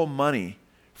stole money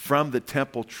from the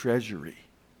temple treasury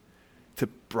to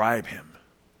bribe him.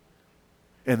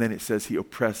 And then it says he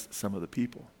oppressed some of the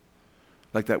people.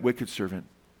 Like that wicked servant.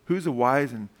 Who's a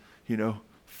wise and,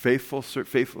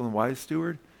 faithful and wise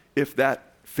steward, if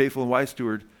that faithful and wise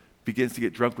steward begins to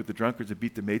get drunk with the drunkards and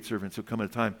beat the maidservants, he'll come at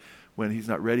a time when he's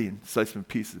not ready and slice him in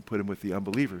pieces and put him with the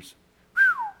unbelievers.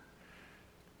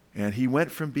 And he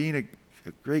went from being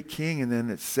a great king, and then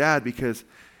it's sad because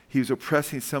he was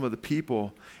oppressing some of the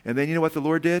people. And then you know what the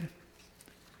Lord did?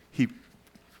 He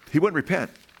wouldn't repent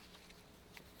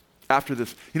after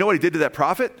this. You know what he did to that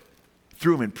prophet?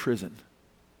 Threw him in prison.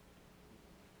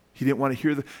 He didn't want to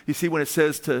hear you see, when it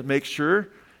says to make sure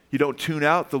you don't tune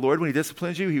out the Lord when he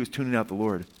disciplines you, he was tuning out the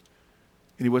Lord.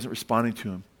 And he wasn't responding to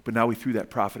him. But now we threw that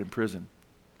prophet in prison.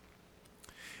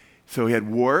 So he had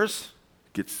wars,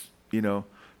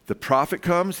 the prophet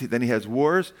comes, then he has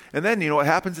wars. And then you know what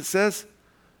happens, it says?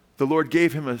 The Lord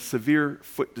gave him a severe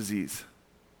foot disease.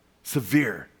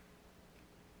 Severe.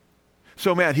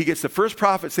 So man, he gets the first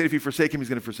prophet saying if you forsake him, he's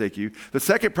going to forsake you. The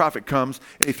second prophet comes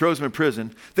and he throws him in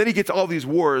prison. Then he gets all these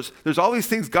wars. There's all these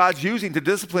things God's using to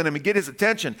discipline him and get his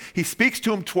attention. He speaks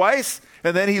to him twice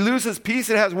and then he loses peace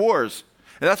and has wars.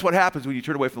 And that's what happens when you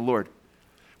turn away from the Lord.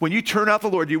 When you turn out the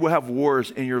Lord, you will have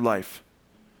wars in your life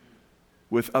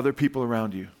with other people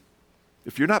around you.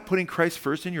 If you're not putting Christ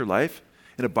first in your life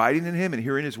and abiding in him and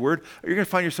hearing his word, you're going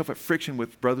to find yourself at friction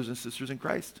with brothers and sisters in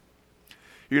Christ.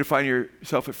 You're going to find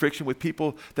yourself at friction with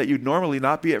people that you'd normally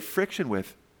not be at friction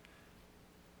with.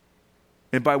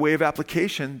 And by way of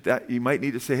application, that you might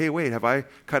need to say, hey, wait, have I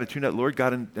kind of tuned out Lord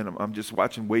God and I'm just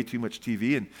watching way too much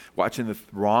TV and watching the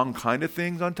wrong kind of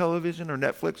things on television or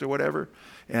Netflix or whatever,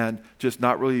 and just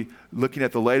not really looking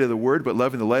at the light of the word, but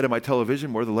loving the light of my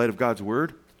television more than the light of God's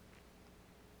word?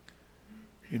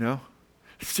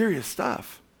 Serious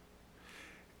stuff.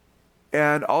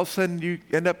 And all of a sudden you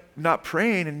end up not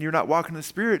praying and you're not walking in the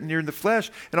Spirit and you're in the flesh.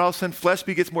 And all of a sudden flesh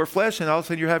begets more flesh and all of a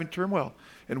sudden you're having turmoil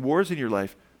and wars in your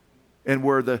life. And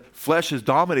where the flesh is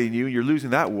dominating you and you're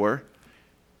losing that war.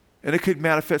 And it could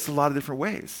manifest a lot of different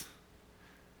ways.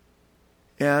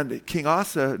 And King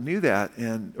Asa knew that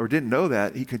or didn't know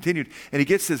that. He continued. And he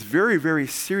gets this very, very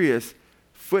serious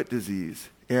foot disease.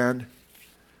 And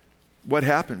what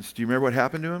happens? Do you remember what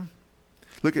happened to him?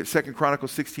 Look at 2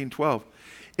 Chronicles 16:12.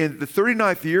 In the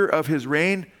 39th year of his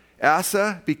reign,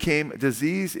 Asa became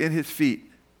diseased in his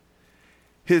feet.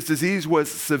 His disease was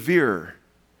severe.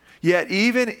 Yet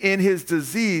even in his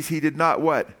disease, he did not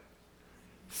what?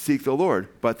 Seek the Lord,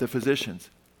 but the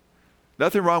physicians.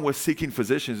 Nothing wrong with seeking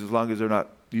physicians as long as they're not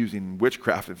using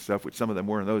witchcraft and stuff, which some of them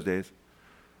were in those days.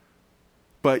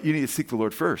 But you need to seek the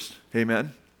Lord first.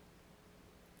 Amen?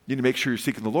 You need to make sure you're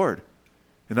seeking the Lord.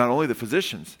 And not only the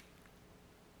physicians.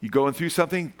 You going through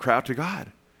something, cry out to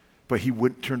God. But he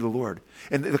wouldn't turn to the Lord.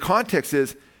 And the context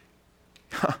is,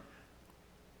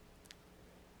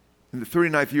 in the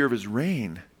 39th year of his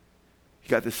reign, he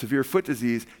got this severe foot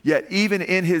disease, yet even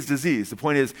in his disease, the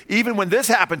point is, even when this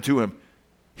happened to him,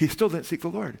 he still didn't seek the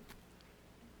Lord.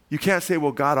 You can't say,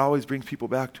 well, God always brings people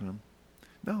back to him.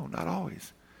 No, not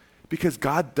always. Because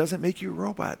God doesn't make you a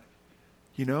robot.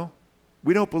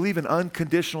 We don't believe in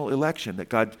unconditional election, that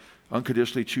God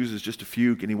unconditionally chooses just a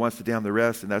few and he wants to damn the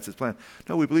rest and that's his plan.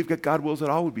 No, we believe that God wills that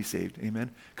all would be saved.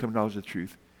 Amen. Come to knowledge of the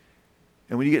truth.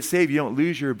 And when you get saved, you don't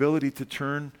lose your ability to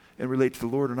turn and relate to the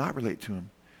Lord or not relate to him.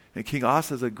 And King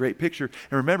Asa is a great picture.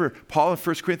 And remember, Paul in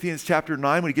 1 Corinthians chapter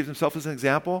 9, when he gives himself as an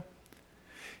example,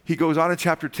 he goes on in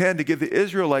chapter 10 to give the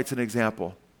Israelites as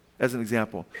an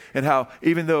example. And how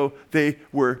even though they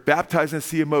were baptized in the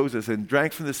sea of Moses and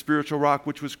drank from the spiritual rock,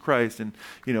 which was Christ, and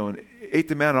and ate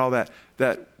the manna and all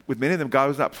that with many of them, God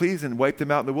was not pleased and wiped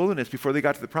them out in the wilderness before they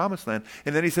got to the promised land.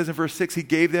 And then he says in verse 6, he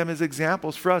gave them as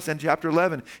examples for us. And chapter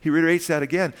 11, he reiterates that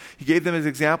again. He gave them as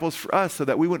examples for us so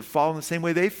that we wouldn't fall in the same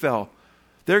way they fell.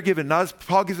 They're given, not as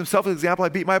Paul gives himself an example, I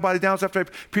beat my body down so after I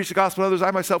preach the gospel to others,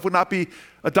 I myself would not be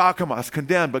a dokimos,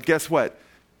 condemned. But guess what?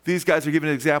 These guys are given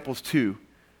examples too,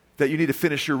 that you need to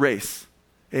finish your race.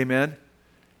 Amen?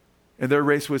 And their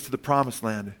race was to the promised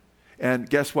land. And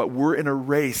guess what? We're in a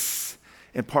race.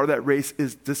 And part of that race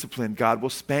is discipline. God will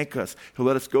spank us. He'll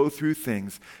let us go through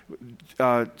things.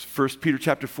 1 Peter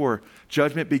chapter 4,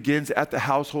 judgment begins at the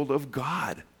household of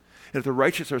God. And if the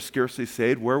righteous are scarcely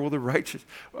saved, where will the righteous,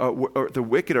 or the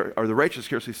wicked are the righteous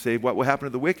scarcely saved? What will happen to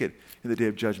the wicked in the day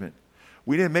of judgment?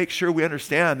 We need to make sure we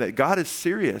understand that God is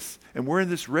serious and we're in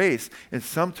this race. And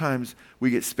sometimes we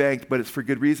get spanked, but it's for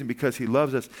good reason because he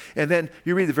loves us. And then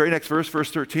you read the very next verse,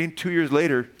 verse 13, 2 years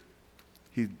later,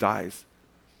 he dies.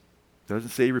 Doesn't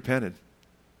say he repented.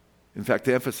 In fact,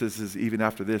 the emphasis is even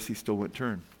after this, he still wouldn't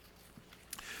turn.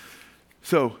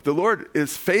 So the Lord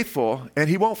is faithful and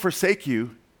he won't forsake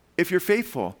you if you're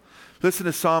faithful. Listen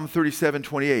to Psalm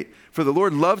 37:28. For the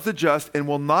Lord loves the just and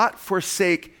will not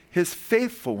forsake his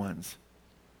faithful ones.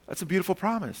 That's a beautiful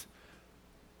promise.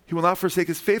 He will not forsake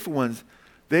his faithful ones.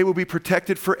 They will be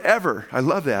protected forever. I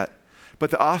love that. But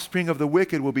the offspring of the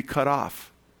wicked will be cut off.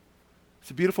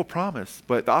 It's a beautiful promise,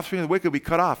 but the offspring of the wicked will be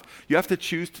cut off. You have to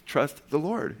choose to trust the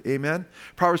Lord. Amen?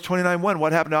 Proverbs 29:1,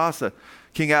 what happened to Asa?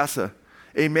 King Asa.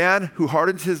 A man who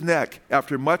hardens his neck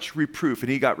after much reproof, and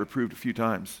he got reproved a few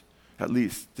times, at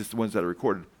least, just the ones that are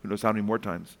recorded. Who knows how many more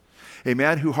times? A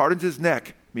man who hardens his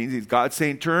neck, means he's God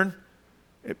saying turn,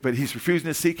 but he's refusing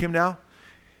to seek him now.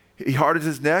 He hardens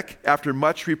his neck after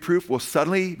much reproof, will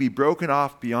suddenly be broken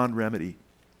off beyond remedy.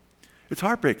 It's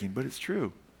heartbreaking, but it's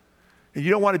true. And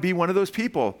you don't want to be one of those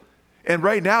people. And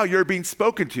right now, you're being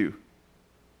spoken to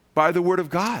by the Word of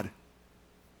God.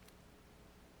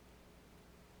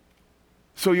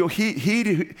 So you'll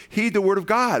heed the Word of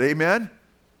God. Amen?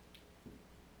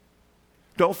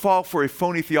 Don't fall for a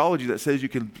phony theology that says you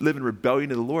can live in rebellion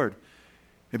to the Lord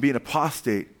and be an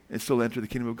apostate and still enter the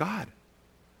kingdom of God.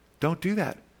 Don't do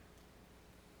that.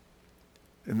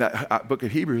 And that book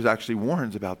of Hebrews actually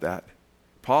warns about that.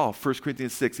 Paul, 1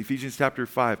 Corinthians 6, Ephesians chapter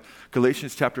 5,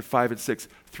 Galatians chapter 5 and 6,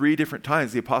 3 different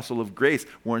times the apostle of grace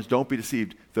warns, don't be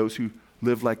deceived. Those who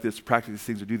live like this, practice these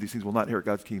things, or do these things will not inherit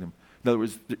God's kingdom. In other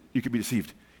words, you could be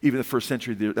deceived. Even in the first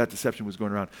century, that deception was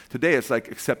going around. Today, it's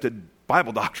like accepted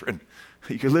Bible doctrine.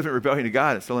 You can live in rebellion to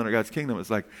God and still enter God's kingdom.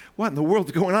 It's like, what in the world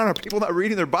is going on? Are people not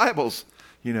reading their Bibles?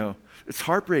 You know, it's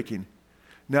heartbreaking.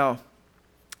 Now,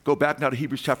 go back now to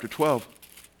Hebrews chapter 12.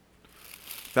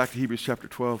 Back to Hebrews chapter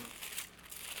 12.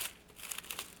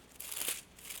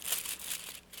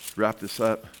 Wrap this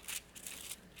up.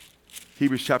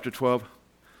 Hebrews chapter 12,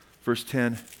 verse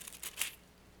 10.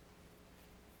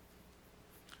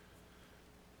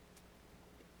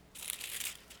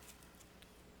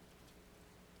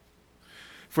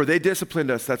 For they disciplined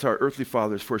us, that's our earthly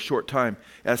fathers, for a short time,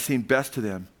 as seemed best to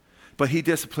them. But he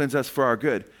disciplines us for our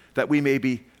good, that we may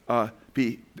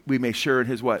we may share in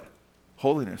his what?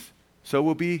 Holiness. So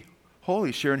we'll be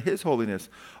holy, share in his holiness.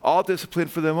 All discipline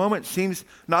for the moment seems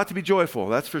not to be joyful,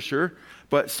 that's for sure,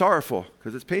 but sorrowful,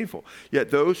 because it's painful.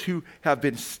 Yet those who have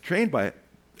been trained by it,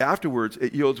 afterwards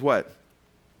it yields what?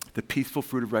 The peaceful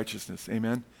fruit of righteousness.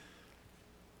 Amen?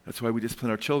 That's why we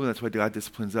discipline our children. That's why God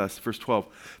disciplines us. Verse 12.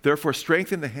 Therefore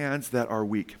strengthen the hands that are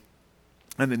weak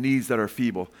and the knees that are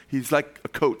feeble. He's like a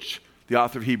coach, the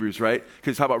author of Hebrews, right?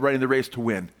 Because how about running the race to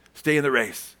win? Stay in the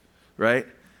race, right?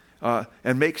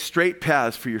 And make straight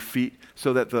paths for your feet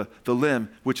so that the limb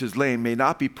which is lame may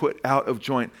not be put out of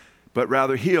joint, but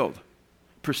rather healed.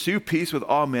 Pursue peace with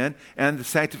all men and the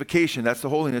sanctification, that's the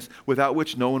holiness, without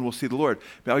which no one will see the Lord.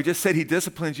 Now he just said he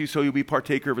disciplines you so you'll be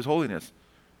partaker of his holiness.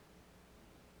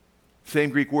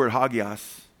 Same Greek word,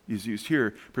 hagios, is used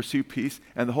here. Pursue peace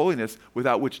and the holiness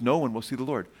without which no one will see the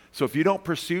Lord. So if you don't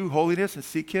pursue holiness and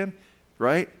seek him,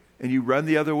 right, and you run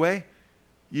the other way,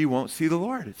 you won't see the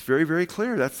Lord. It's very, very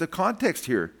clear. That's the context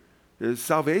here. It is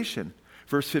salvation.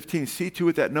 Verse 15, see to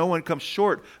it that no one comes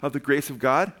short of the grace of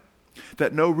God,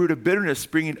 that no root of bitterness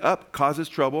springing up causes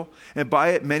trouble, and by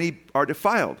it many are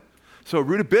defiled. So a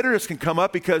root of bitterness can come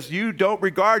up because you don't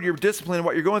regard your discipline and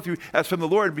what you're going through as from the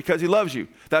Lord because he loves you.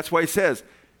 That's why he says,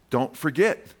 don't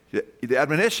forget the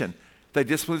admonition that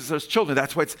disciplines his children.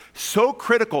 That's why it's so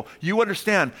critical you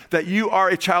understand that you are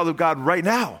a child of God right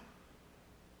now.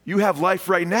 You have life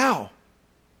right now.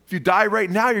 If you die right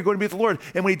now, you're going to be with the Lord.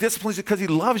 And when he disciplines you because he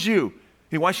loves you,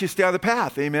 he wants you to stay on the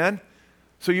path. Amen?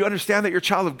 So you understand that you're a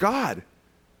child of God.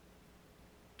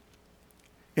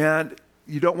 And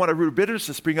you don't want a root of bitterness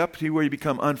to spring up to you where you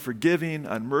become unforgiving,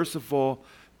 unmerciful,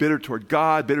 bitter toward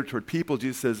God, bitter toward people.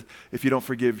 Jesus says, if you don't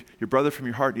forgive your brother from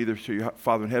your heart, neither shall your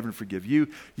Father in heaven forgive you.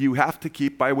 You have to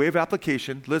keep, by way of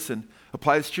application, listen,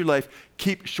 apply this to your life,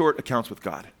 keep short accounts with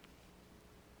God.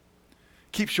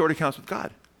 Keep short accounts with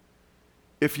God.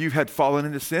 If you had fallen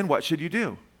into sin, what should you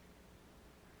do?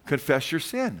 Confess your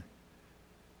sin.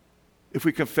 If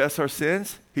we confess our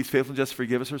sins, he's faithful and just to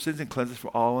forgive us our sins and cleanse us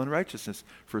from all unrighteousness.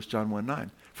 1 John 1:9.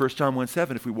 1 John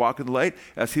 1:7. If we walk in the light,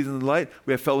 as he's in the light,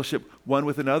 we have fellowship one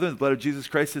with another. And the blood of Jesus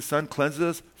Christ, his son, cleanses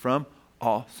us from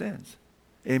all sins.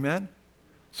 Amen?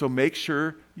 So make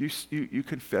sure you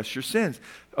confess your sins.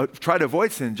 Try to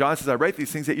avoid sin. John says, I write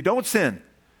these things that you don't sin.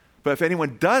 But if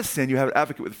anyone does sin, you have an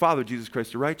advocate with the Father, Jesus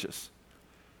Christ the righteous.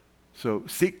 So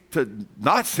seek to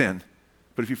not sin.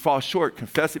 But if you fall short,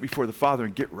 confess it before the Father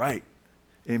and get right.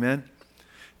 Amen?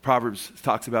 Proverbs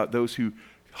talks about those who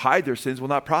hide their sins will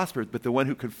not prosper, but the one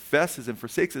who confesses and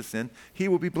forsakes his sin, he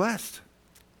will be blessed.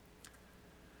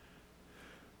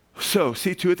 So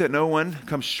see to it that no one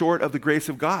comes short of the grace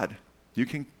of God. You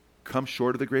can come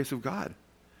short of the grace of God.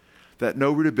 that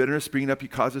no root of bitterness springing up you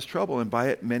causes trouble, and by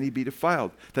it many be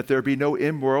defiled. That there be no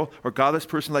immoral or godless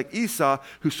person like Esau,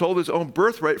 who sold his own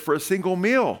birthright for a single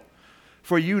meal.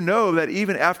 For you know that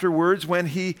even afterwards, when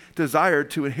he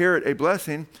desired to inherit a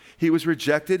blessing, he was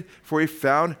rejected, for he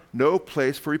found no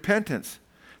place for repentance,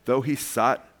 though he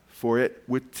sought for it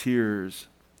with tears.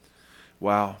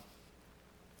 Wow.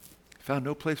 Found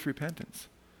no place for repentance,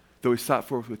 though he sought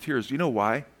for it with tears. You know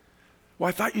why? Well,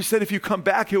 I thought you said if you come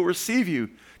back, he'll receive you.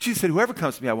 Jesus said, whoever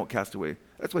comes to me, I won't cast away.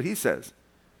 That's what he says.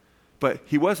 But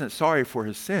he wasn't sorry for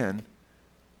his sin.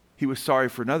 He was sorry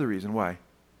for another reason. Why?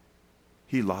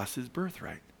 He lost his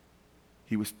birthright.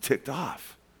 He was ticked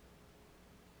off.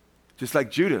 Just like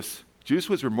Judas. Judas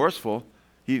was remorseful.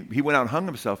 He went out and hung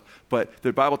himself. But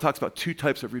the Bible talks about two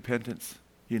types of repentance,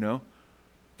 you know.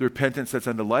 The repentance that's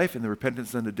unto life and the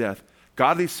repentance unto death.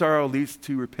 Godly sorrow leads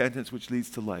to repentance, which leads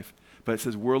to life. But it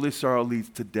says worldly sorrow leads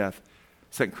to death.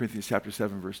 2 Corinthians chapter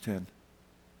 7, verse 10.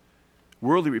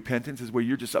 Worldly repentance is where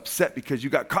you're just upset because you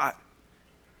got caught.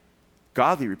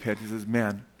 Godly repentance is,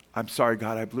 man, I'm sorry,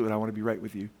 God, I blew it. I want to be right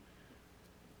with you.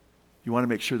 You want to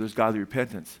make sure there's godly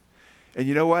repentance. And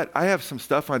you know what? I have some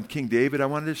stuff on King David I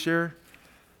wanted to share.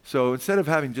 So instead of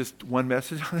having just one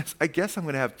message on this, I guess I'm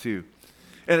going to have two.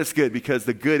 And it's good because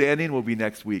the good ending will be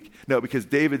next week. No, because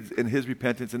David and his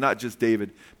repentance, and not just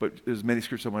David, but there's many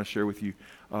scriptures I want to share with you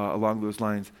along those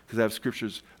lines, because I have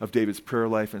scriptures of David's prayer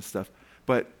life and stuff.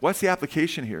 But what's the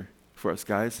application here for us,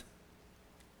 guys?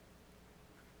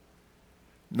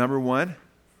 Number one,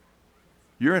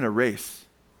 you're in a race,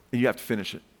 and you have to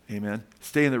finish it. Amen?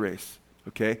 Stay in the race,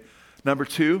 okay? Number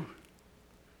two,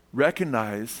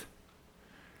 recognize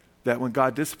that when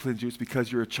God disciplines you, it's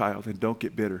because you're a child, and don't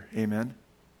get bitter. Amen?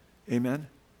 Amen?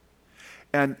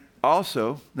 And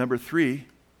also, number three,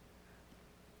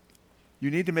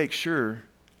 you need to make sure,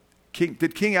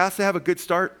 did King Asa have a good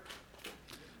start?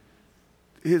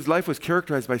 His life was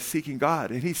characterized by seeking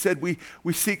God. And he said, we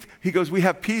seek, he goes, we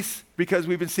have peace because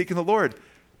we've been seeking the Lord.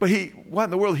 But what in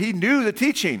the world? He knew the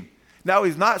teaching. Now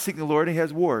he's not seeking the Lord and he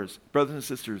has wars. Brothers and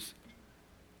sisters,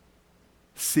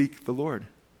 seek the Lord.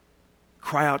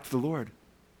 Cry out to the Lord.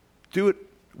 Do it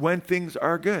when things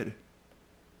are good.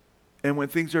 And when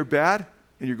things are bad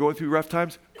and you're going through rough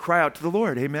times, cry out to the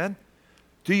Lord. Amen?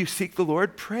 Do you seek the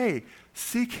Lord? Pray.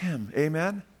 Seek him.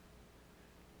 Amen?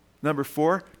 Number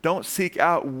four, don't seek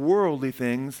out worldly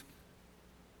things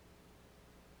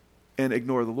and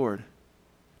ignore the Lord.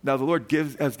 Now, the Lord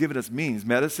has given us means,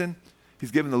 medicine.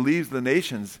 He's given the leaves of the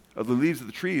nations, of the leaves of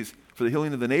the trees, for the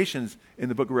healing of the nations in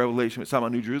the book of Revelation. It's talking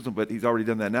about New Jerusalem, but he's already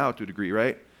done that now to a degree,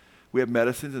 right? We have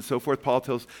medicines and so forth. Paul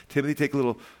tells Timothy, take a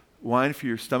little wine for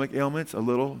your stomach ailments, a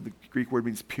little. The Greek word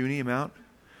means puny amount,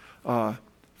 for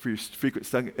your frequent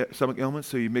stomach ailments.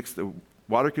 So you mix the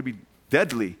water, could be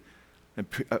deadly. And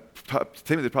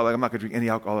Timothy's probably like, I'm not going to drink any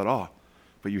alcohol at all.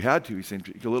 But you had to. He's saying,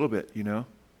 drink a little bit,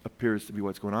 appears to be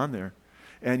what's going on there.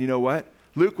 And you know what?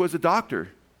 Luke was a doctor.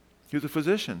 He was a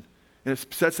physician. And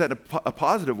it sets that in a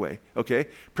positive way, okay?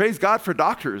 Praise God for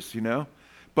doctors,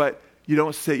 But you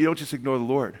don't just ignore the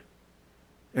Lord.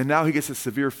 And now he gets a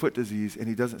severe foot disease and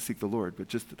he doesn't seek the Lord, but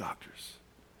just the doctors.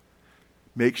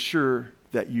 Make sure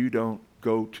that you don't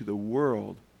go to the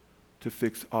world to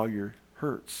fix all your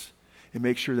hurts. And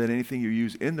make sure that anything you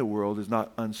use in the world is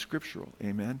not unscriptural,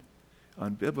 amen?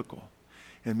 Unbiblical.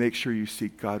 And make sure you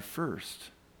seek God first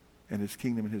and his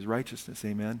kingdom and his righteousness,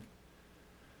 amen?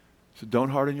 So don't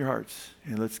harden your hearts,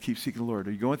 and let's keep seeking the Lord.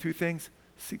 Are you going through things?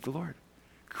 Seek the Lord.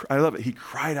 I love it. He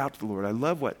cried out to the Lord. I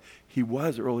love what he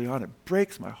was early on. It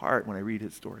breaks my heart when I read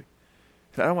his story.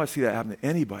 I don't want to see that happen to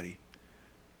anybody.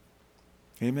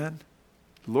 Amen?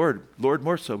 Lord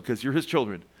more so, because you're his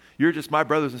children. You're just my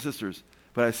brothers and sisters.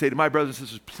 But I say to my brothers and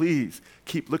sisters, please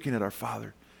keep looking at our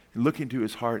Father and looking to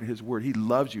his heart and his word. He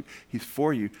loves you. He's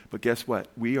for you. But guess what?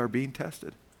 We are being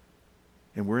tested.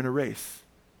 And we're in a race.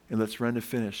 And let's run to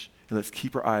finish. And let's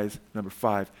keep our eyes, number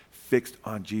 5, fixed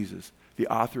on Jesus, the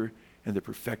author and the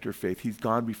perfecter of faith. He's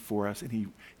gone before us, and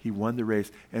he won the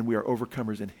race. And we are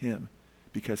overcomers in him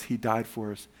because he died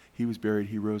for us. He was buried.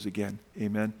 He rose again.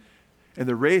 Amen. And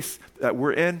the race that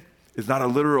we're in is not a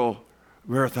literal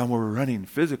marathon where we're running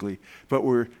physically, but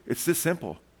it's this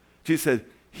simple. Jesus said,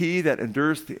 he that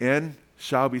endures to the end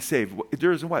shall be saved.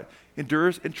 Endures in what?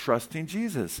 Endures in trusting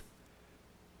Jesus,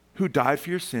 who died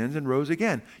for your sins and rose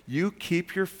again. You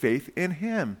keep your faith in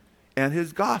him and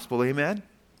his gospel, amen?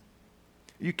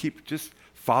 You keep just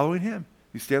following him.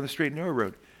 You stay on the straight and narrow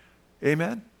road,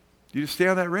 amen? You just stay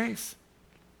on that race,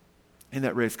 in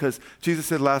that race, because Jesus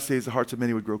said last days the hearts of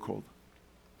many would grow cold,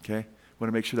 okay? Want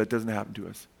to make sure that doesn't happen to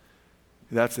us.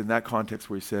 That's in that context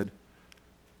where he said,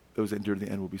 those that endure to the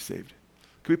end will be saved.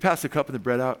 Can we pass the cup and the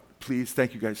bread out, please?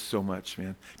 Thank you guys so much,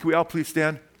 man. Can we all please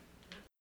stand?